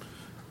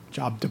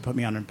job to put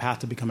me on a path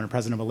to becoming a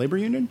president of a labor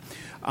union.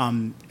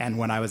 And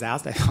when I was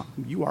asked, I thought,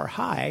 you are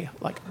high.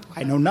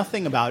 I know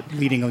nothing about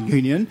leading a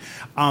union.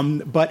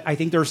 But I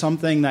think there's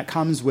something that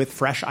comes with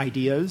fresh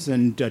ideas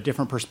and a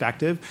different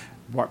perspective.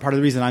 Part of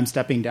the reason I'm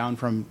stepping down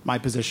from my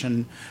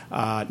position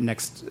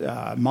next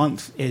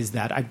month is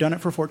that I've done it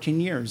for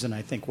 14 years. And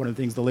I think one of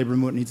the things the labor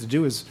movement needs to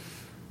do is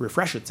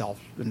refresh itself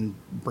and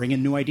bring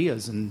in new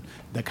ideas. And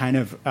the kind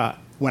of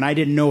when I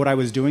didn't know what I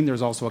was doing,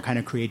 there's also a kind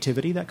of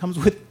creativity that comes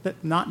with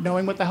not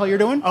knowing what the hell you're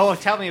doing. Oh,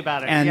 tell me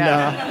about it. And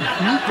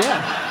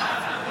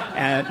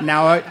and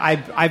now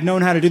I've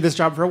known how to do this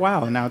job for a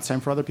while, and now it's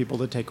time for other people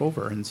to take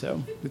over, and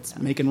so it's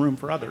making room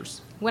for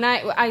others. When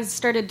I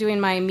started doing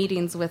my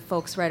meetings with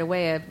folks right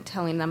away,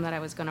 telling them that I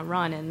was going to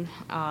run,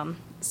 and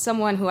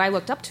someone who I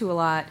looked up to a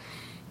lot,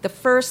 the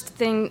first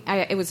thing,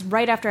 it was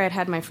right after I'd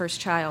had my first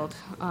child,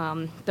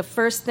 the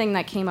first thing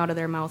that came out of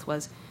their mouth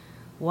was,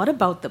 "What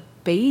about the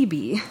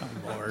baby?" Oh,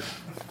 Lord.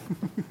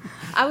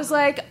 I was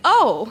like,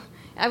 oh,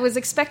 I was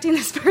expecting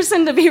this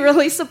person to be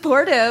really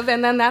supportive,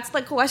 and then that's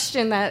the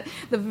question that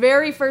the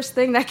very first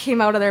thing that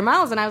came out of their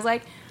mouths, and I was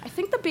like, I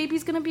think the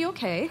baby's going to be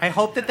okay. I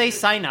hope that they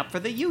sign up for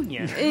the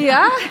union.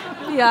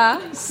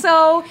 Yeah.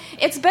 So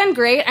it's been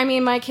great. I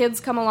mean, my kids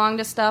come along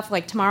to stuff.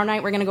 Like tomorrow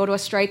night, we're going to go to a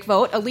strike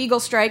vote, a legal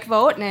strike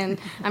vote, and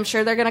I'm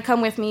sure they're going to come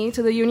with me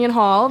to the union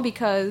hall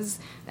because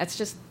that's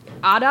just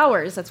odd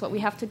hours. That's what we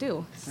have to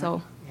do.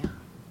 So, yeah.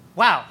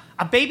 Wow.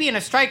 A baby in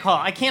a strike hall.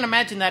 I can't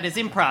imagine that as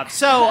improv.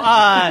 So,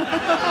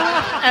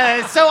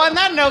 so on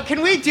that note,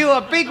 can we do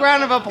a big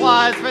round of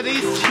applause for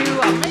these two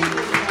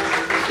amazing...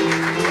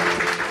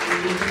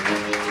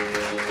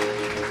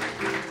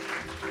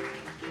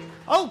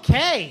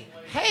 Okay.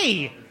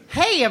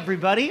 Hey,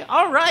 everybody.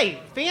 All right.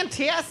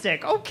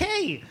 Fantastic.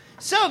 Okay.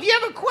 So if you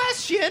have a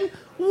question,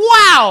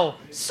 wow,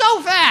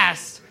 so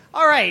fast.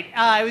 All right.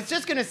 I was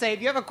just going to say,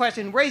 if you have a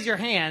question, raise your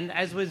hand,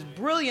 as was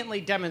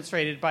brilliantly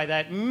demonstrated by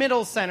that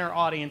middle center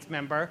audience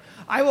member.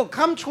 I will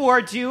come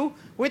towards you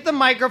with the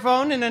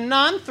microphone in a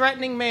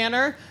non-threatening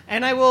manner,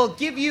 and I will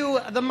give you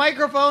the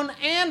microphone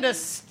and a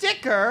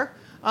sticker.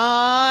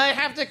 I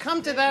have to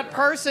come to that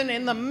person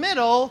in the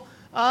middle.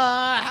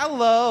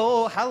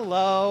 Hello.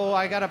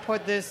 I got to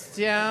put this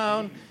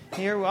down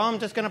here. Well, I'm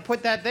just going to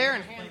put that there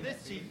and hand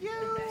this to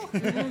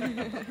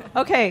you.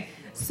 Okay,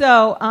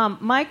 so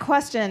my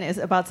question is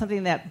about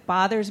something that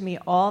bothers me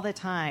all the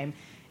time,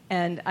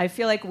 and I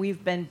feel like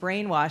we've been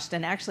brainwashed.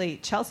 And actually,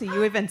 Chelsea,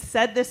 you even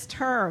said this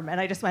term,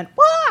 and I just went,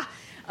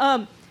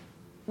 wah!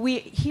 We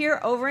hear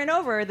over and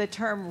over the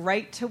term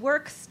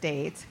right-to-work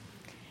state,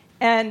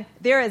 and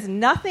there is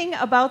nothing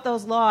about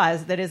those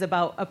laws that is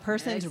about a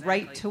person's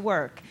right to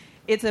work.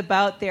 It's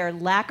about their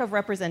lack of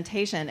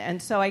representation.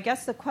 And so I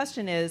guess the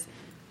question is,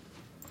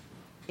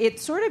 it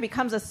sort of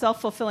becomes a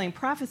self-fulfilling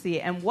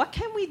prophecy, and what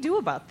can we do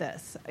about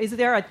this? Is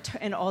there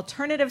an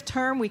alternative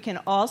term we can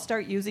all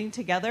start using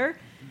together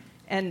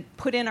and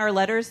put in our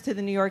letters to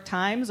the New York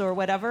Times or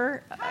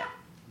whatever?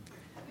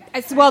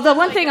 Well, the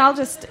one thing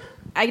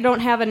I don't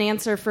have an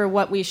answer for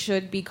what we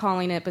should be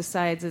calling it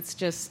besides it's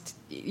just,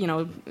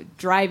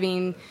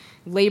 driving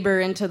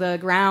labor into the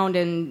ground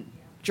and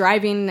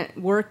driving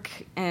work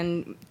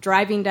and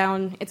driving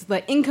down, it's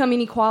the income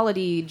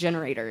inequality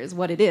generator is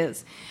what it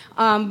is.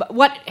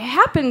 What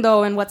happened,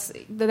 though, and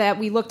that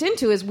we looked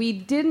into is we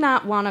did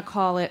not want to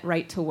call it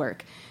right to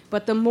work.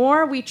 But the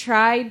more we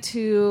tried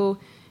to,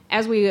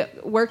 as we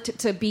worked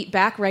to beat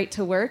back right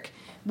to work,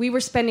 we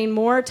were spending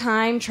more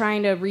time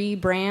trying to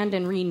rebrand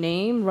and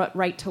rename what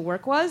right to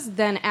work was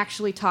than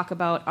actually talk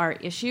about our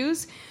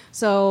issues.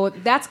 So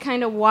that's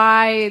kind of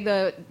why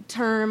the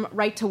term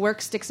right to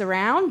work sticks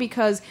around,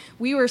 because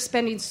we were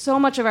spending so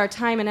much of our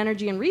time and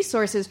energy and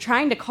resources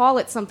trying to call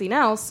it something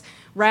else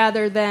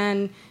rather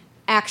than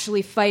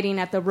actually fighting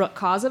at the root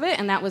cause of it,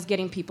 and that was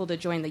getting people to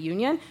join the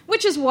union,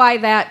 which is why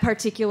that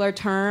particular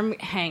term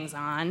hangs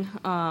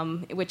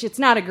on, which it's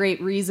not a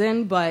great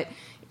reason, but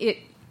it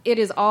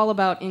is all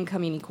about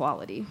income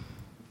inequality.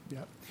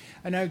 Yeah.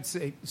 And I would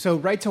say, so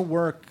right to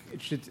work,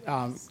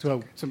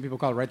 so some people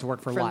call it right to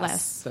work for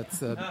less. That's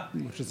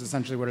which is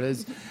essentially what it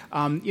is.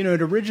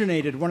 It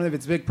originated, one of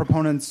its big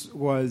proponents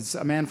was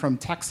a man from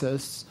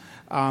Texas,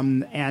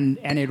 and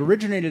it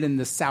originated in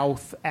the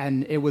South,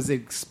 and it was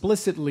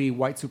explicitly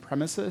white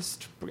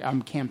supremacist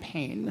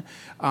campaign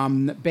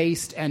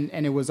based, and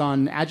it was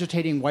on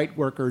agitating white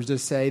workers to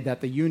say that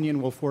the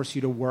union will force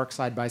you to work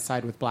side by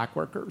side with black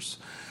workers.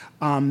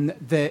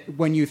 That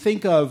when you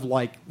think of,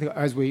 like,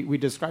 as we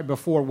described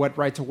before, what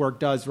right to work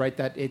does, right?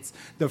 That it's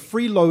the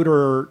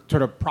freeloader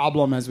sort of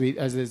problem, as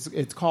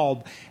it's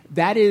called.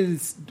 That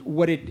is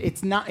what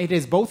it's not. It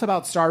is both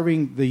about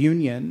starving the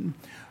union,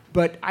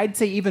 but I'd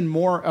say even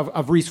more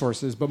of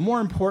resources. But more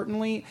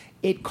importantly,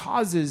 it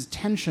causes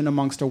tension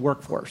amongst a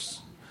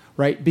workforce.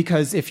 Right?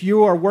 Because if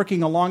you are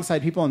working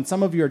alongside people, and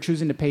some of you are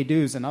choosing to pay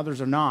dues and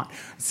others are not,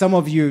 some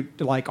of you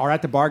are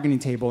at the bargaining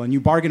table and you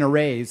bargain a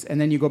raise,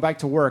 and then you go back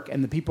to work,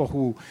 and the people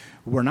who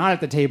were not at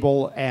the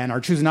table and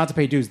are choosing not to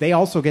pay dues, they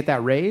also get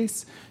that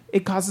raise.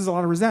 It causes a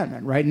lot of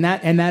resentment, right? And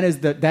that is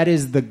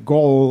the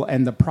goal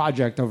and the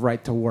project of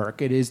right to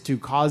work. It is to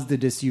cause the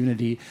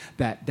disunity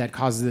that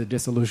causes the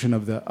dissolution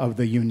of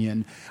the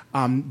union.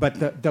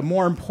 But the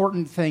more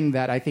important thing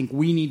that I think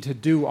we need to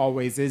do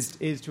always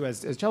is to,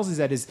 as Chelsea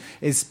said,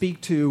 is speak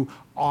to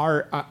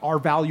our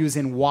values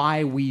and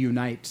why we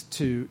unite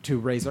to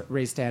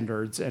raise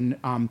standards. And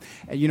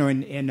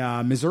in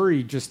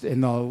Missouri, just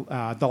in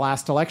the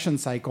last election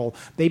cycle,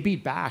 they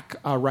beat back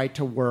a right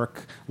to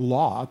work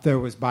law. There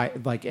was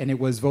and it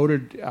was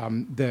voted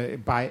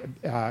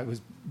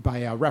by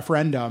a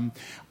referendum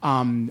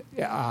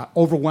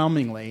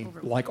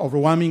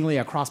overwhelmingly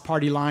across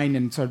party line,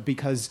 and sort of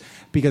because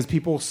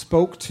people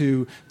spoke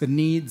to the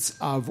needs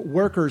of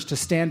workers to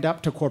stand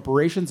up to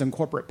corporations and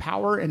corporate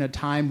power in a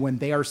time when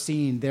they are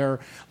seeing their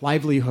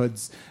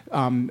livelihoods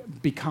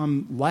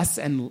become less,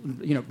 and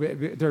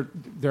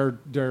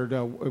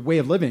their way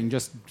of living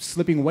just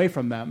slipping away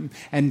from them,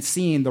 and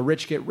seeing the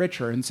rich get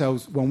richer. And so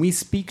when we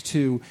speak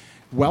to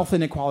wealth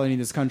inequality in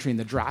this country and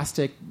the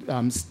drastic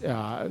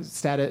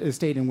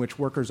state in which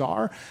workers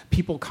are,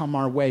 people come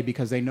our way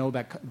because they know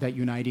that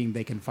uniting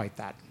they can fight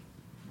that.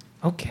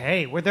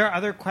 Okay. Were there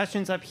other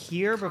questions up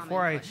here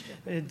before I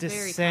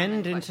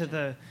descend into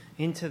the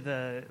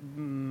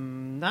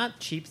not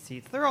cheap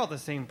seats? They're all the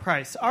same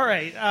price. All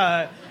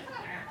right.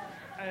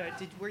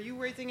 Were you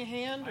raising a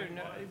hand or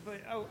no?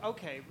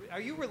 Okay. Are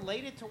you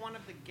related to one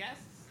of the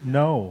guests?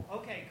 No.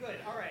 Okay, good.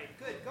 All right,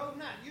 good. Go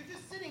nuts. You're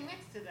just sitting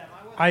next to them.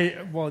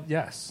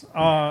 Yes.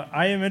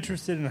 I am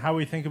interested in how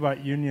we think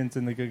about unions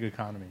in the gig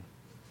economy.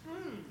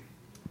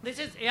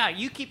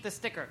 You keep the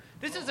sticker.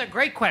 This is a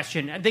great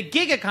question. The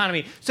gig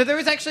economy. So there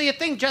was actually a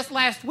thing just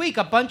last week.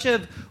 A bunch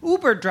of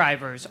Uber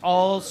drivers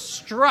all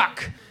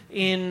struck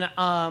in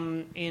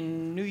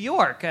New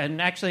York,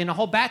 and actually in a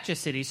whole batch of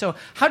cities. So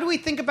how do we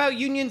think about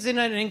unions in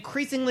an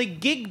increasingly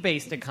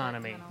gig-based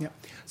economy? Yeah.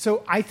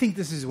 So I think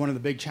this is one of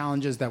the big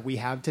challenges that we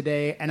have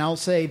today, and I'll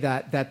say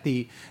that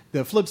the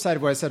flip side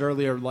of what I said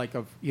earlier,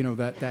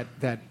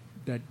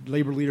 that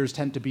labor leaders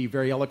tend to be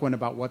very eloquent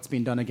about what's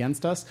being done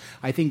against us.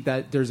 I think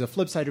that there's a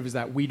flip side of it, is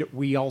that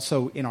we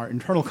also, in our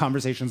internal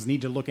conversations,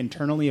 need to look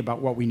internally about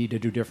what we need to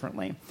do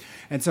differently.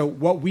 And so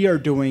what we are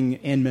doing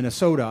in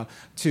Minnesota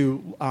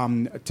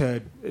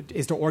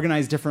is to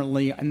organize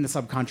differently in the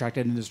subcontracted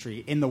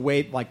industry in the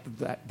way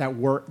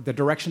the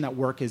direction that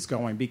work is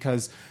going,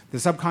 because the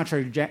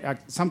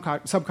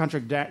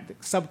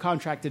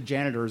subcontracted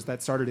janitors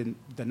that started in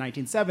the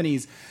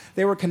 1970s,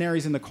 they were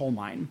canaries in the coal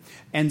mine.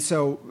 And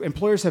so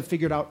employers have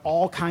figured out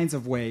all kinds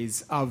of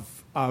ways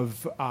of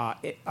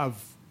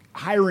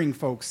hiring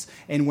folks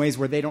in ways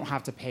where they don't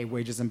have to pay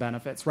wages and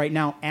benefits. Right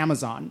now,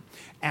 Amazon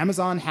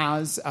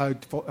has a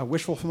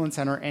wish fulfillment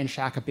center in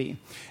Shakopee.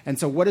 And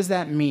so what does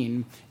that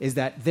mean is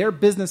that their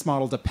business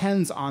model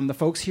depends on the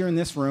folks here in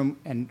this room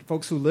and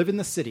folks who live in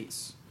the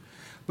cities.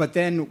 But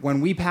then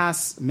when we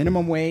pass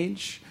minimum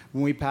wage,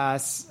 when we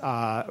pass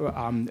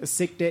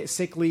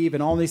sick leave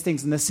and all these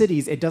things in the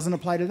cities, it doesn't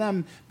apply to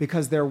them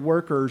because their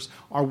workers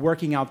are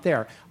working out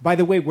there. By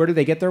the way, where do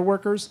they get their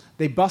workers?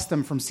 They bus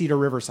them from Cedar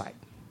Riverside.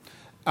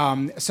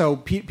 So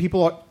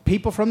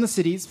people from the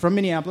cities, from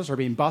Minneapolis, are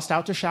being bussed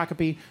out to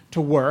Shakopee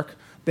to work.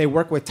 They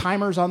work with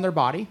timers on their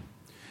body.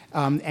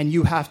 And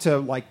you have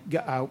to,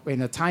 in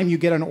the time you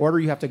get an order,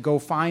 you have to go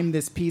find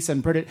this piece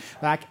and put it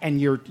back,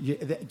 and you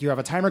have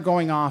a timer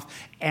going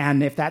off.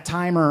 And if that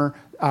timer,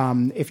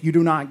 if you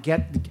do not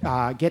get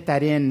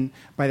that in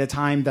by the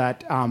time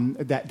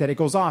that it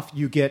goes off,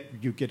 you get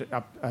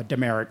a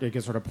demerit, you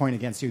get sort of point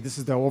against you. This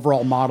is the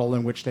overall model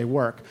in which they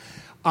work.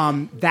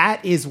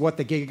 That is what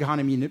the gig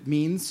economy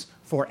means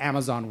for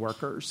Amazon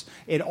workers.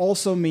 It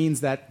also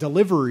means that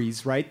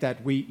deliveries, right?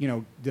 That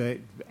the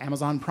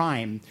Amazon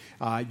Prime,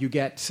 you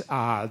get,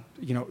 often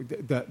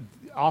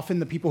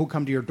the people who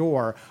come to your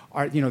door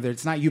are,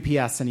 it's not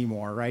UPS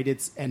anymore,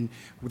 right? And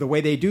the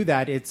way they do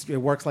that, it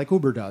works like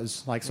Uber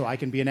does. So I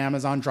can be an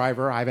Amazon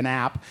driver, I have an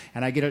app,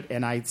 and I get it,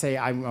 and I say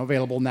I'm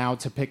available now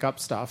to pick up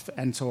stuff,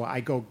 and so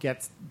I go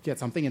get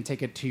something and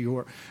take it to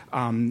your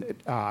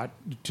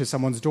to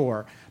someone's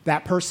door.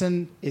 That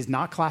person is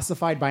not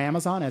classified by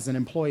Amazon as an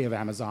employee of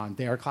Amazon.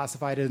 They are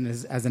classified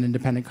as an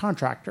independent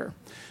contractor.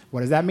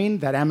 What does that mean?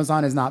 That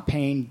Amazon is not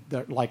paying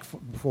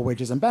full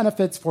wages and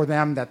benefits for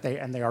them,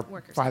 and they are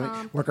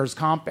filing workers'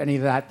 comp, any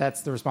of that.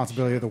 That's the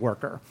responsibility of the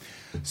worker.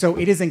 So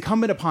it is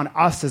incumbent upon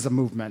us as a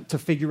movement to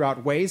figure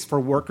out ways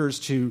for workers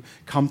to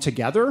come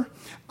together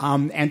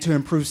and to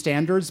improve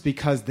standards,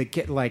 because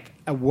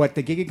what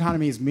the gig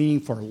economy is meaning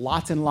for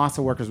lots and lots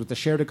of workers, what the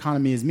shared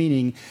economy is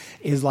meaning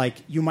is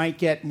you might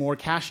get more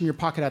cash in your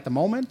pocket at the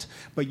moment,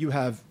 but you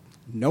have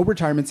no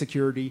retirement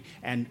security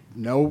and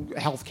no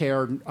health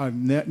care,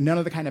 none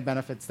of the kind of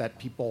benefits that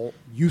people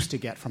used to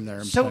get from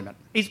their employment.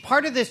 So is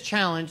part of this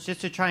challenge,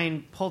 just to try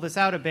and pull this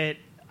out a bit,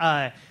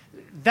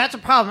 that's a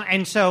problem.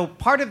 And so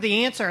part of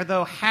the answer,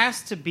 though,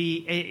 has to be,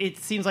 it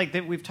seems like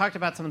that we've talked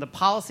about some of the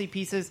policy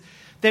pieces,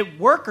 that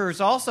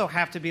workers also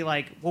have to be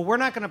well, we're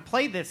not going to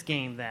play this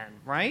game then,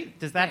 right?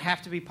 Does that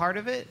have to be part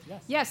of it?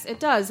 Yes,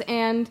 it does.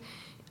 And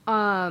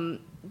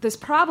this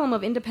problem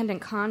of independent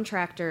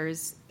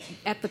contractors,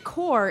 at the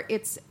core,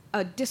 it's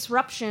a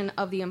disruption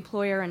of the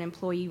employer and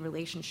employee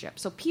relationship.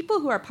 So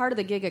people who are part of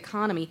the gig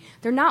economy,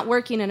 they're not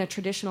working in a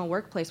traditional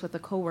workplace with a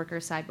coworker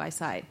side by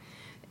side.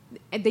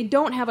 they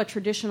don't have a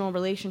traditional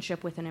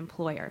relationship with an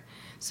employer.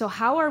 So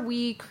how are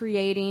we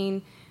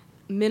creating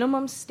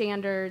minimum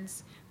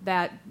standards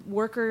that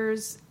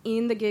workers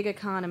in the gig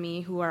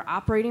economy who are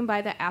operating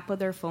by the app of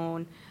their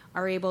phone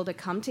are able to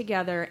come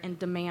together and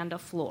demand a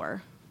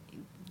floor?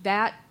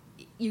 That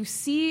you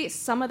see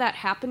some of that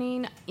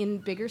happening in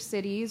bigger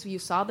cities. You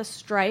saw the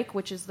strike,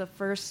 which is the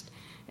first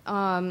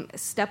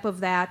step of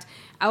that.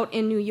 Out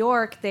in New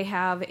York, they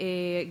have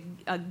a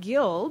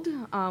guild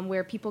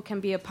where people can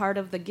be a part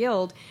of the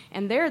guild,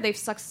 and there they've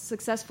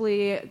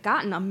successfully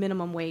gotten a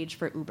minimum wage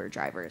for Uber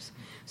drivers.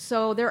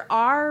 So there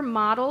are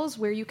models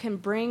where you can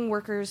bring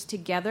workers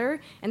together,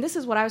 and this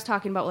is what I was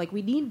talking about. Like,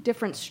 we need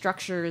different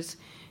structures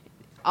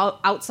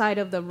outside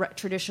of the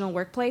traditional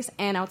workplace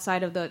and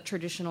outside of the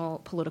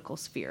traditional political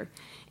sphere.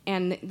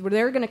 And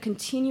they're going to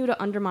continue to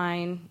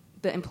undermine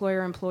the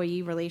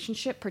employer-employee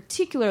relationship,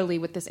 particularly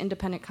with this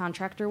independent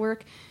contractor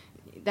work.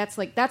 That's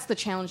the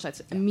challenge that's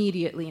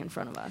immediately in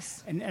front of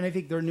us. And I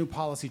think there are new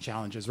policy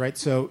challenges, right?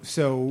 So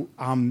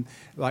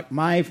like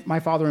my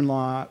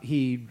father-in-law,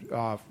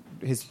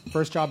 his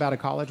first job out of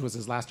college was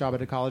his last job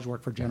out of college.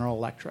 Worked for General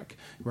Electric.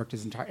 Worked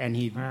his entire, and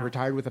he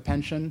retired with a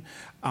pension.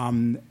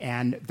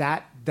 And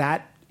that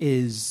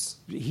is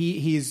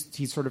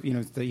he's sort of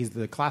he's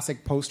the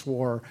classic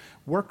post-war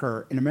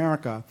worker in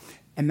America.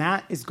 And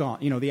that is gone.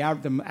 The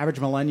average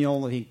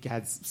millennial, he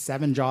had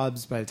 7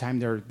 jobs by the time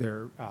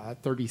they're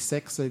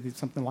 36,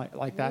 something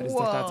like that is the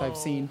stats I've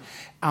seen.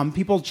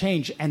 People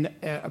change and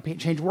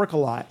change work a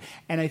lot.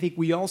 And I think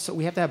we have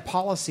to have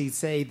policy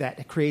say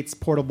that creates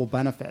portable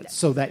benefits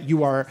so that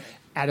you are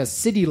at a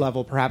city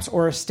level perhaps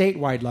or a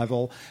statewide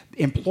level,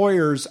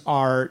 employers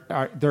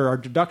there are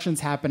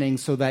deductions happening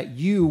so that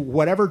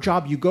whatever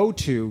job you go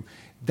to,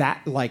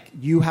 that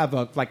you have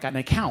an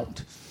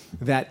account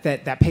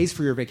that pays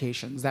for your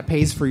vacations, that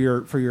pays for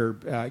your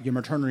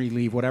maternity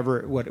leave,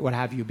 whatever, what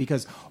have you,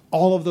 because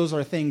all of those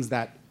are things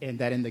that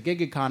in the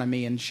gig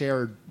economy and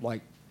shared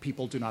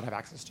people do not have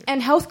access to.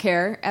 And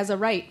healthcare as a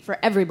right for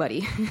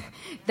everybody.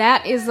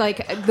 That is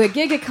the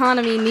gig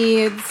economy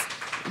needs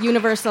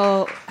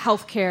universal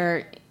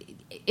healthcare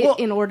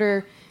in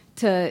order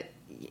to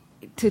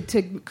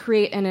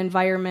create an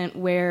environment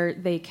where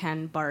they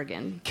can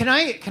bargain. Can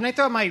I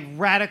throw my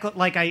radical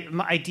my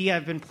idea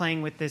I've been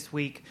playing with this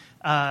week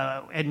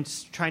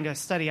and trying to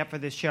study up for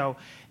this show?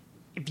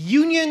 If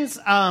unions,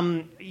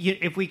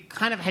 if we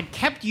kind of had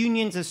kept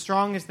unions as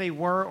strong as they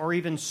were, or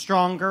even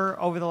stronger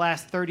over the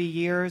last 30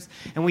 years,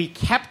 and we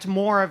kept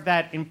more of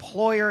that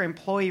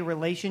employer-employee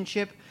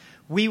relationship,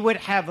 we would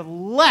have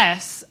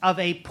less of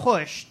a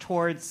push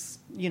towards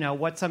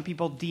what some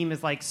people deem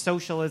as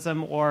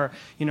socialism, or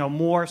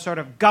more sort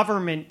of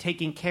government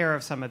taking care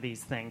of some of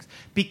these things,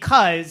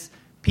 because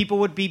people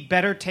would be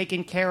better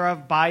taken care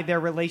of by their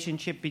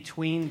relationship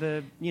between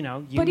the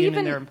union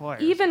and their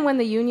employers. Even when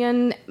the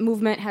union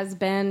movement has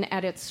been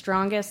at its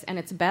strongest and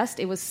its best,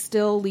 it was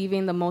still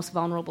leaving the most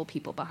vulnerable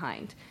people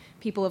behind.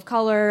 People of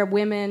color,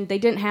 women, they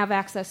didn't have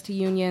access to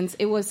unions.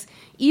 It was,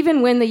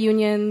 even when the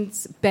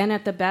union's been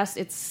at the best,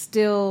 it's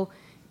still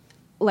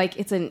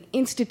it's an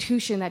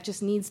institution that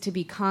just needs to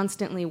be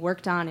constantly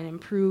worked on and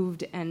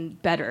improved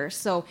and better.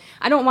 So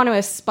I don't want to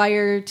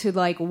aspire to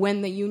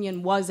when the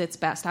union was its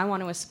best. I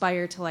want to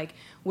aspire to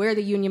where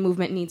the union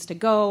movement needs to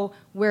go,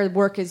 where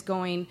work is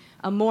going,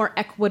 a more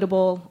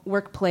equitable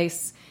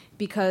workplace,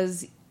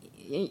 because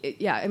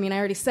I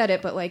already said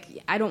it, but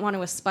I don't want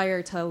to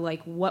aspire to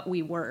what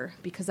we were,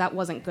 because that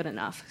wasn't good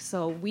enough.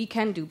 So we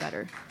can do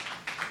better.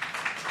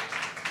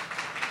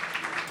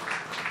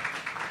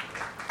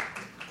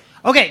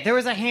 Okay, there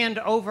was a hand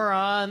over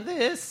on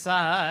this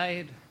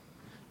side.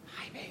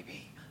 Hi,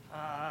 baby.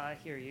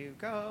 Here you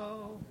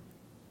go.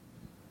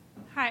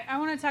 Hi, I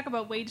want to talk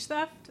about wage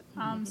theft.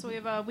 So we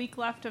have a week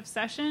left of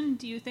session.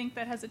 Do you think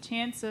that has a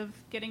chance of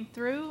getting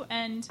through?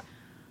 And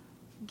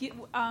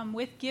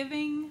with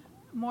giving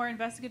more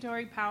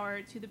investigatory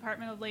power to the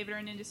Department of Labor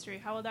and Industry,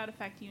 how will that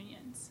affect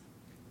unions?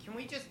 Can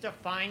we just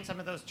define some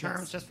of those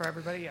terms just for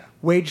everybody? Yeah.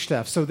 Wage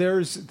theft. So there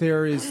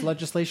is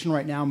legislation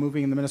right now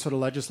moving in the Minnesota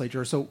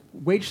legislature. So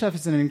wage theft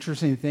is an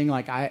interesting thing.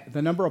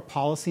 The number of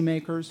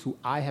policymakers who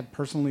I have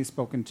personally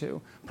spoken to,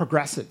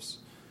 progressives,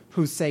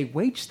 who say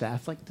wage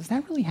theft, does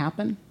that really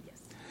happen?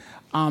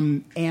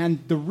 And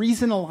the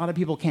reason a lot of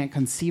people can't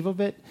conceive of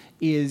it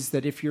is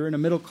that if you're in a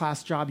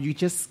middle-class job, you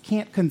just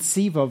can't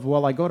conceive of,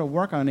 I go to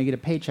work, I'm going to get a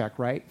paycheck,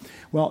 right?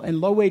 Well,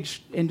 in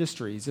low-wage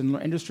industries, in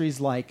industries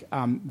like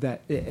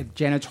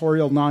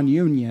janitorial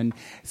non-union,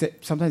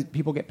 sometimes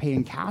people get paid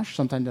in cash.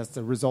 Sometimes that's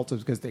the result of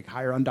because they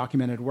hire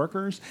undocumented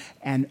workers.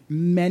 And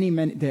many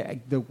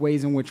the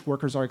ways in which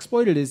workers are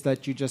exploited is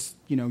that you just,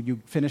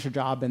 you finish a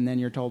job and then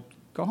you're told,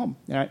 go home.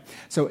 Right?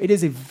 So it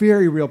is a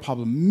very real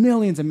problem.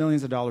 Millions and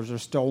millions of dollars are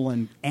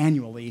stolen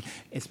annually,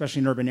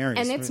 especially in urban areas.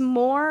 And it's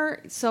more,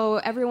 so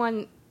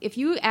everyone, if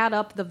you add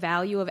up the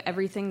value of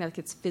everything that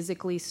gets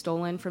physically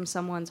stolen from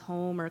someone's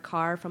home or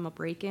car from a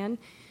break-in,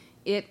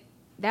 the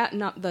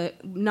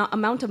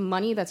amount of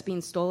money that's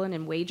being stolen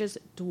in wages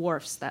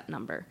dwarfs that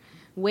number.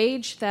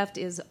 Wage theft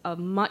is a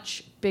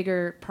much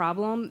bigger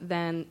problem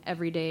than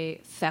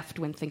everyday theft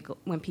when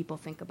people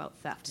think about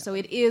theft. So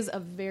it is a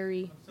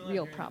very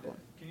real problem.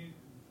 Can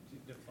you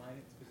define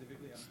it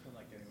specifically? I'm still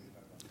not getting what you're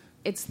talking about.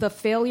 It's the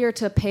failure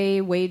to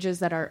pay wages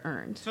that are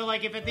earned. So,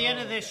 like, if at the end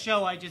of this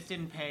show I just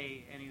didn't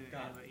pay anything,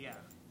 yeah.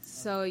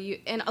 So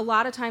and a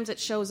lot of times it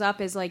shows up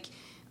as like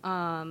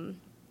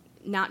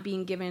not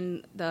being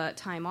given the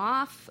time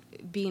off,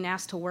 being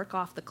asked to work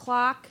off the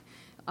clock.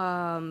 It's more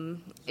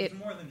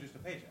than just a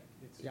paycheck.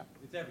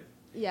 It's everything.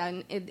 Yeah,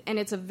 and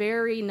it's a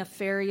very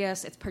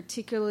nefarious. It's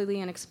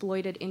particularly in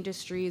exploited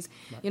industries.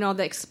 Right. You know,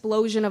 the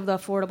explosion of the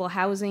affordable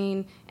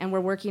housing, and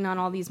we're working on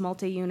all these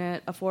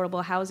multi-unit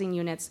affordable housing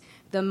units.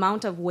 The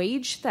amount of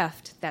wage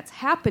theft that's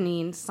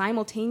happening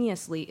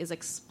simultaneously is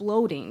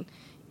exploding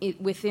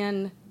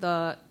within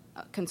the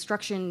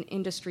construction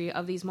industry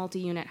of these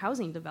multi-unit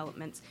housing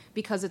developments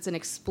because it's an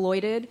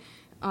exploited,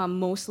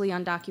 mostly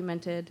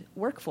undocumented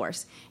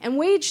workforce. And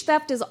wage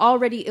theft is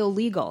already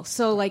illegal.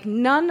 So, like,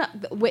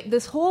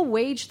 this whole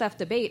wage theft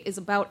debate is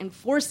about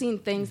enforcing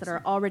things that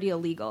are already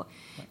illegal.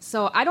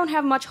 So I don't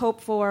have much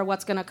hope for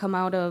what's going to come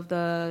out of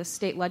the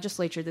state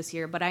legislature this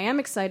year, but I am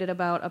excited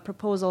about a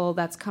proposal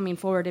that's coming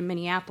forward in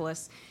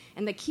Minneapolis.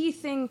 And the key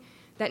thing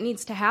that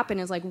needs to happen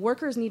is, like,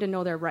 workers need to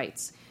know their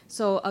rights.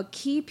 So a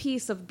key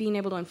piece of being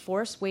able to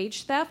enforce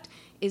wage theft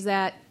is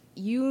that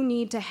you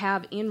need to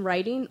have in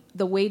writing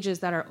the wages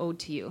that are owed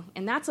to you.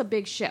 And that's a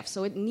big shift.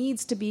 So it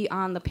needs to be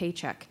on the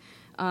paycheck.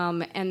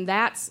 And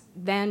that's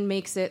then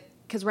makes it,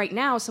 because right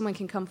now someone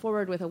can come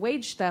forward with a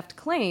wage theft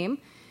claim,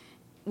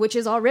 which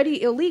is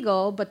already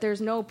illegal, but there's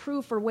no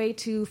proof or way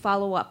to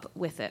follow up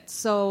with it.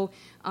 So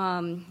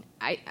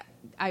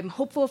I'm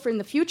hopeful for in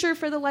the future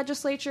for the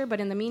legislature, but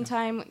in the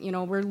meantime, you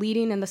know, we're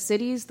leading in the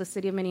cities. The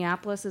city of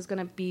Minneapolis is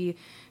going to be,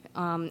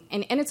 and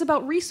it's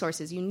about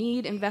resources. You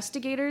need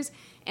investigators,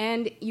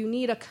 and you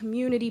need a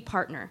community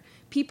partner.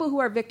 People who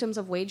are victims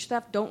of wage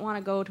theft don't want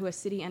to go to a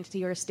city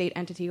entity or a state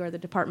entity or the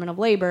Department of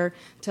Labor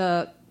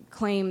to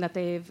claim that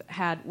they've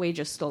had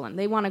wages stolen.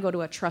 They want to go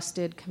to a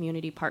trusted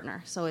community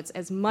partner. So it's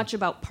as much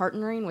about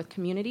partnering with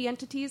community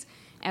entities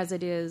as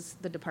it is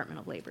the Department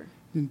of Labor.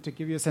 To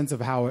give you a sense of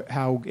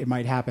how it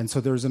might happen,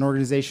 so there's an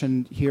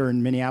organization here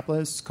in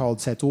Minneapolis called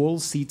CETUL,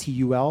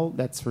 C-T-U-L,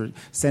 that's for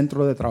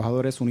Centro de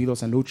Trabajadores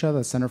Unidos en Lucha,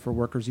 the Center for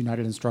Workers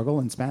United in Struggle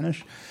in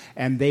Spanish,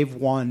 and they've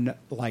won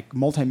like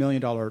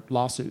multi-million-dollar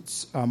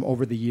lawsuits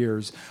over the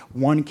years.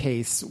 One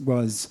case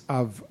was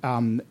of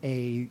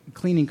a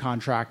cleaning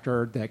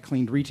contractor that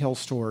cleaned retail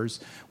stores.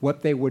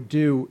 What they would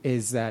do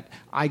is that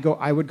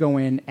I would go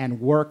in and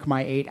work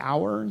my 8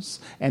 hours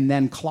and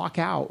then clock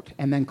out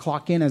and then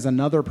clock in as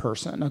another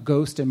person, a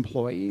ghost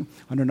employee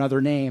under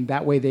another name.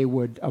 That way they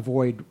would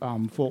avoid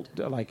full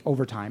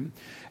overtime.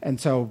 And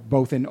so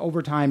both in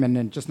overtime and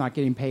then just not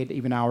getting paid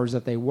even hours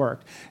that they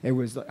worked, it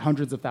was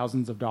hundreds of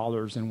thousands of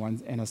dollars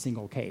in a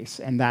single case.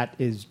 And that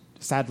is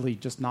sadly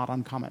just not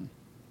uncommon.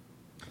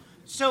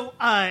 So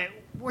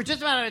we're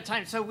just about out of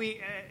time. So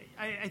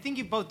I think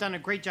you've both done a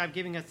great job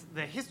giving us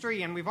the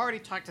history, and we've already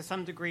talked to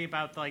some degree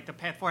about like the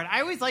path forward.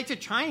 I always like to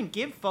try and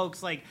give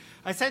folks like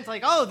a sense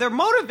like, oh, they're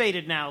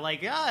motivated now.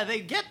 Like, they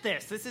get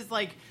this. This is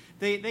like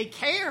they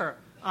care.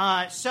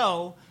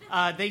 So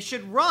they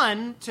should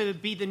run to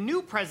be the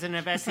new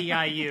president of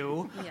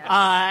SEIU. Yes.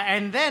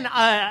 And then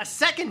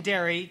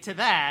secondary to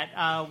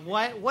that,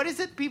 what is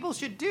it people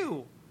should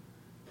do?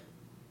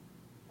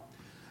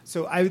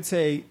 So I would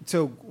say,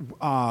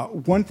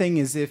 one thing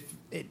is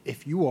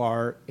if you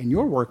are in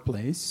your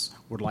workplace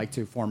would like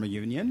to form a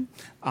union,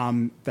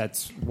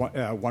 that's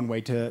one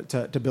way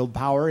to build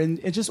power,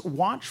 and just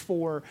watch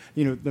for,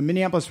 the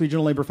Minneapolis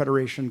Regional Labor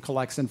Federation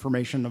collects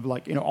information of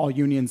all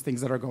unions, things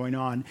that are going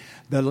on.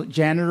 The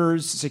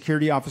janitors,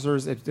 security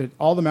officers,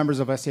 all the members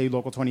of SEIU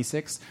Local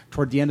 26,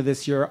 toward the end of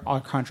this year, our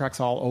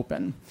contracts all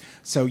open.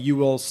 So you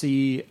will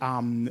see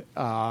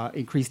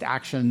increased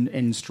action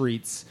in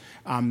streets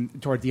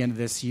toward the end of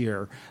this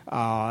year.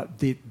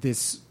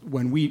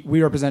 When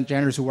we represent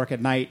janitors who work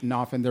at night, and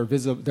often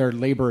their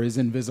labor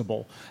is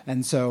invisible.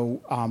 And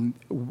so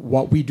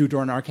what we do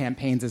during our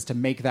campaigns is to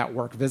make that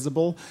work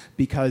visible,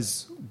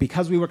 because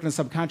we work in a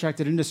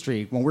subcontracted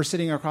industry. When we're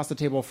sitting across the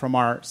table from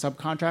our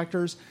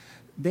subcontractors,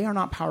 they are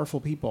not powerful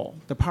people.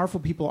 The powerful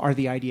people are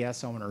the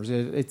IDS owners.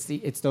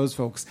 It's those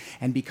folks.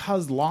 And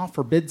because law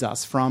forbids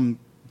us from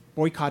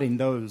boycotting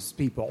those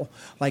people,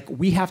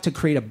 we have to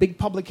create a big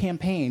public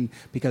campaign,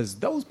 because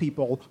those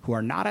people who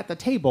are not at the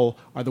table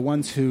are the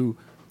ones who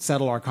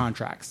settle our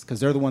contracts,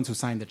 because they're the ones who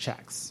sign the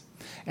checks.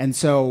 And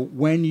so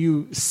when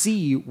you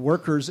see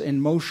workers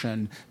in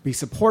motion, be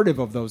supportive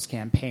of those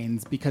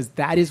campaigns, because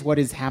that is what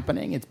is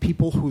happening. It's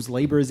people whose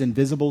labor is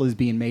invisible is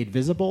being made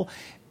visible,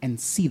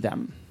 and see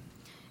them.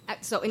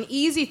 So an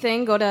easy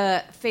thing, go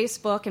to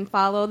Facebook and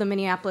follow the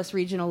Minneapolis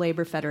Regional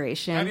Labor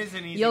Federation. That is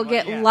an easy You'll one,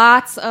 get yeah.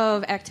 lots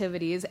of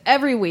activities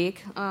every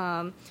week.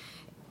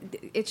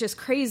 It's just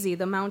crazy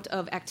the amount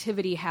of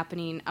activity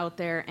happening out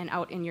there and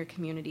out in your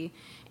community.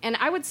 And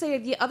I would say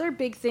the other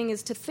big thing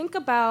is to think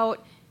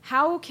about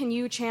how can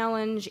you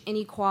challenge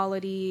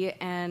inequality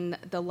and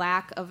the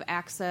lack of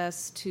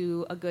access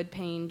to a good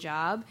paying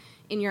job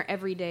in your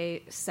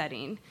everyday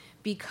setting?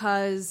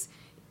 Because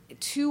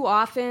too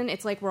often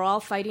it's like we're all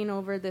fighting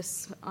over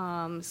this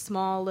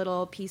small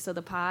little piece of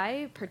the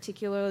pie,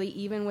 particularly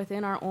even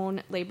within our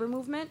own labor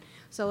movement.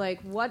 So like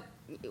how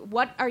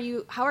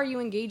are you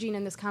engaging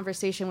in this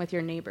conversation with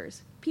your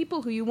neighbors?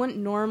 People who you wouldn't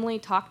normally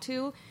talk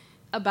to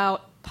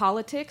about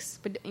politics,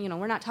 but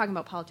we're not talking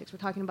about politics, we're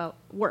talking about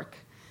work.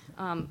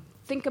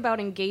 Think about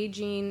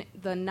engaging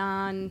the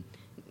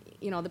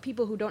the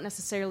people who don't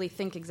necessarily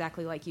think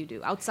exactly like you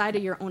do, outside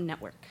of your own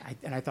network.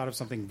 I thought of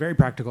something very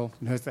practical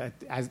as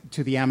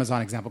to the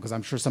Amazon example, because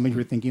I'm sure some of you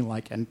are thinking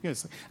I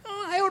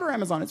order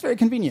Amazon, it's very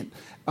convenient.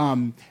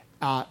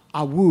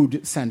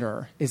 Awood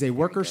Center is a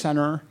worker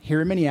center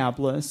here in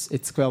Minneapolis.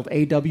 It's spelled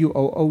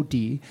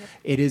AWOOD. Yep.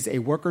 It is a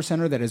worker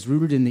center that is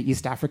rooted in the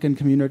East African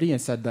community, and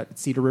said that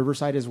Cedar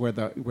Riverside is where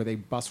they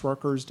bus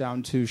workers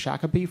down to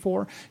Shakopee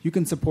for. You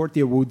can support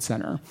the Awood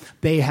Center.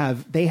 They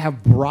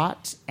have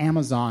brought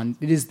Amazon.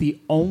 It is the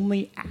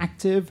only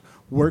active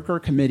worker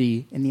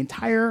committee in the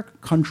entire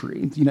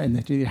country, in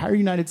the entire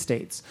United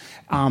States,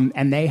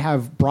 and they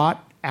have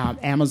brought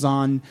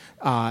Amazon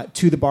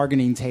to the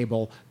bargaining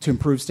table to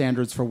improve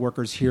standards for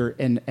workers here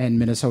in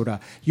Minnesota.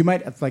 You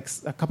might, like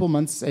a couple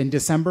months in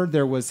December,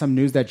 there was some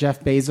news that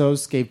Jeff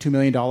Bezos gave $2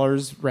 million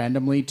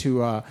randomly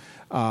to a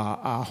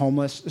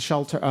homeless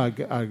shelter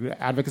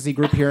advocacy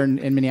group here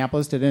in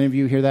Minneapolis. Did any of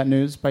you hear that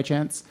news by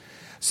chance?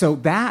 So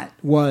that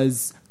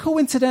was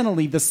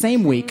coincidentally the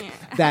same week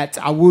that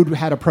Awood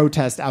had a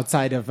protest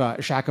outside of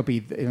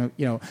Shakopee.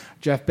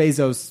 Jeff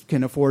Bezos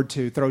can afford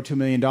to throw $2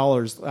 million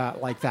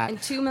like that. And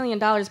 $2 million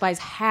buys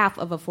half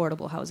of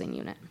affordable housing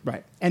unit.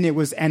 Right,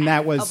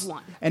 of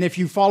one. And if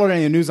you followed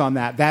any of the news on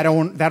that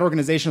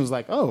organization was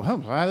like, oh, how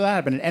did that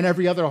happen? And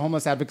every other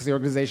homeless advocacy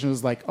organization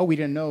was like, oh, we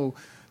didn't know.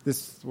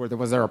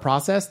 Was there a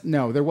process?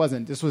 No, there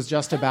wasn't. This was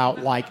just about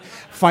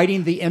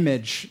fighting the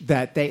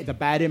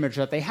bad image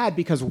that they had,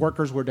 because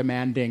workers were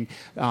demanding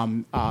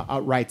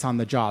rights on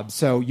the job.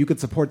 So you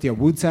could support the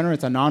Awood Center.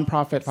 It's a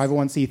nonprofit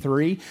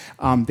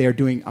 501c3. They're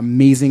doing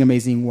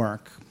amazing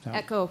work. So.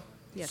 Echo.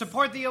 Yes.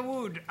 Support the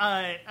Awood.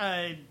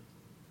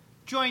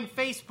 Join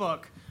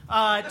Facebook.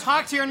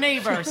 Talk to your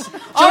neighbors.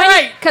 All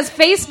right. Because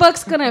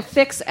Facebook's going to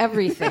fix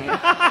everything.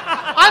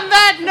 On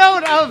that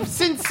note of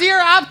sincere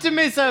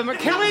optimism,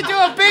 can we do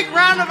a big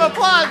round of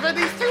applause for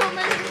these two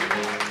amazing...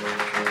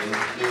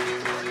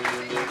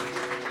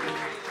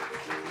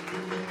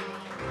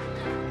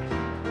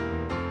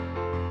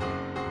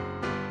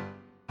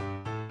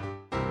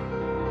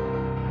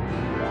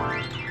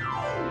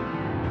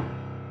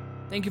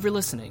 Thank you for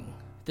listening.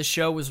 This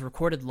show was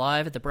recorded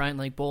live at the Bryant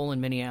Lake Bowl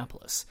in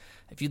Minneapolis.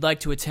 If you'd like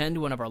to attend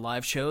one of our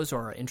live shows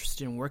or are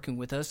interested in working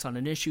with us on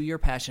an issue you're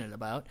passionate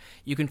about,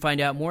 you can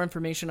find out more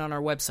information on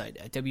our website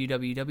at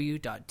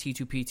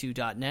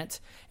www.t2p2.net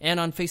and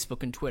on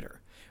Facebook and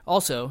Twitter.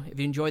 Also, if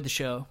you enjoyed the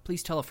show,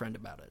 please tell a friend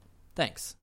about it. Thanks.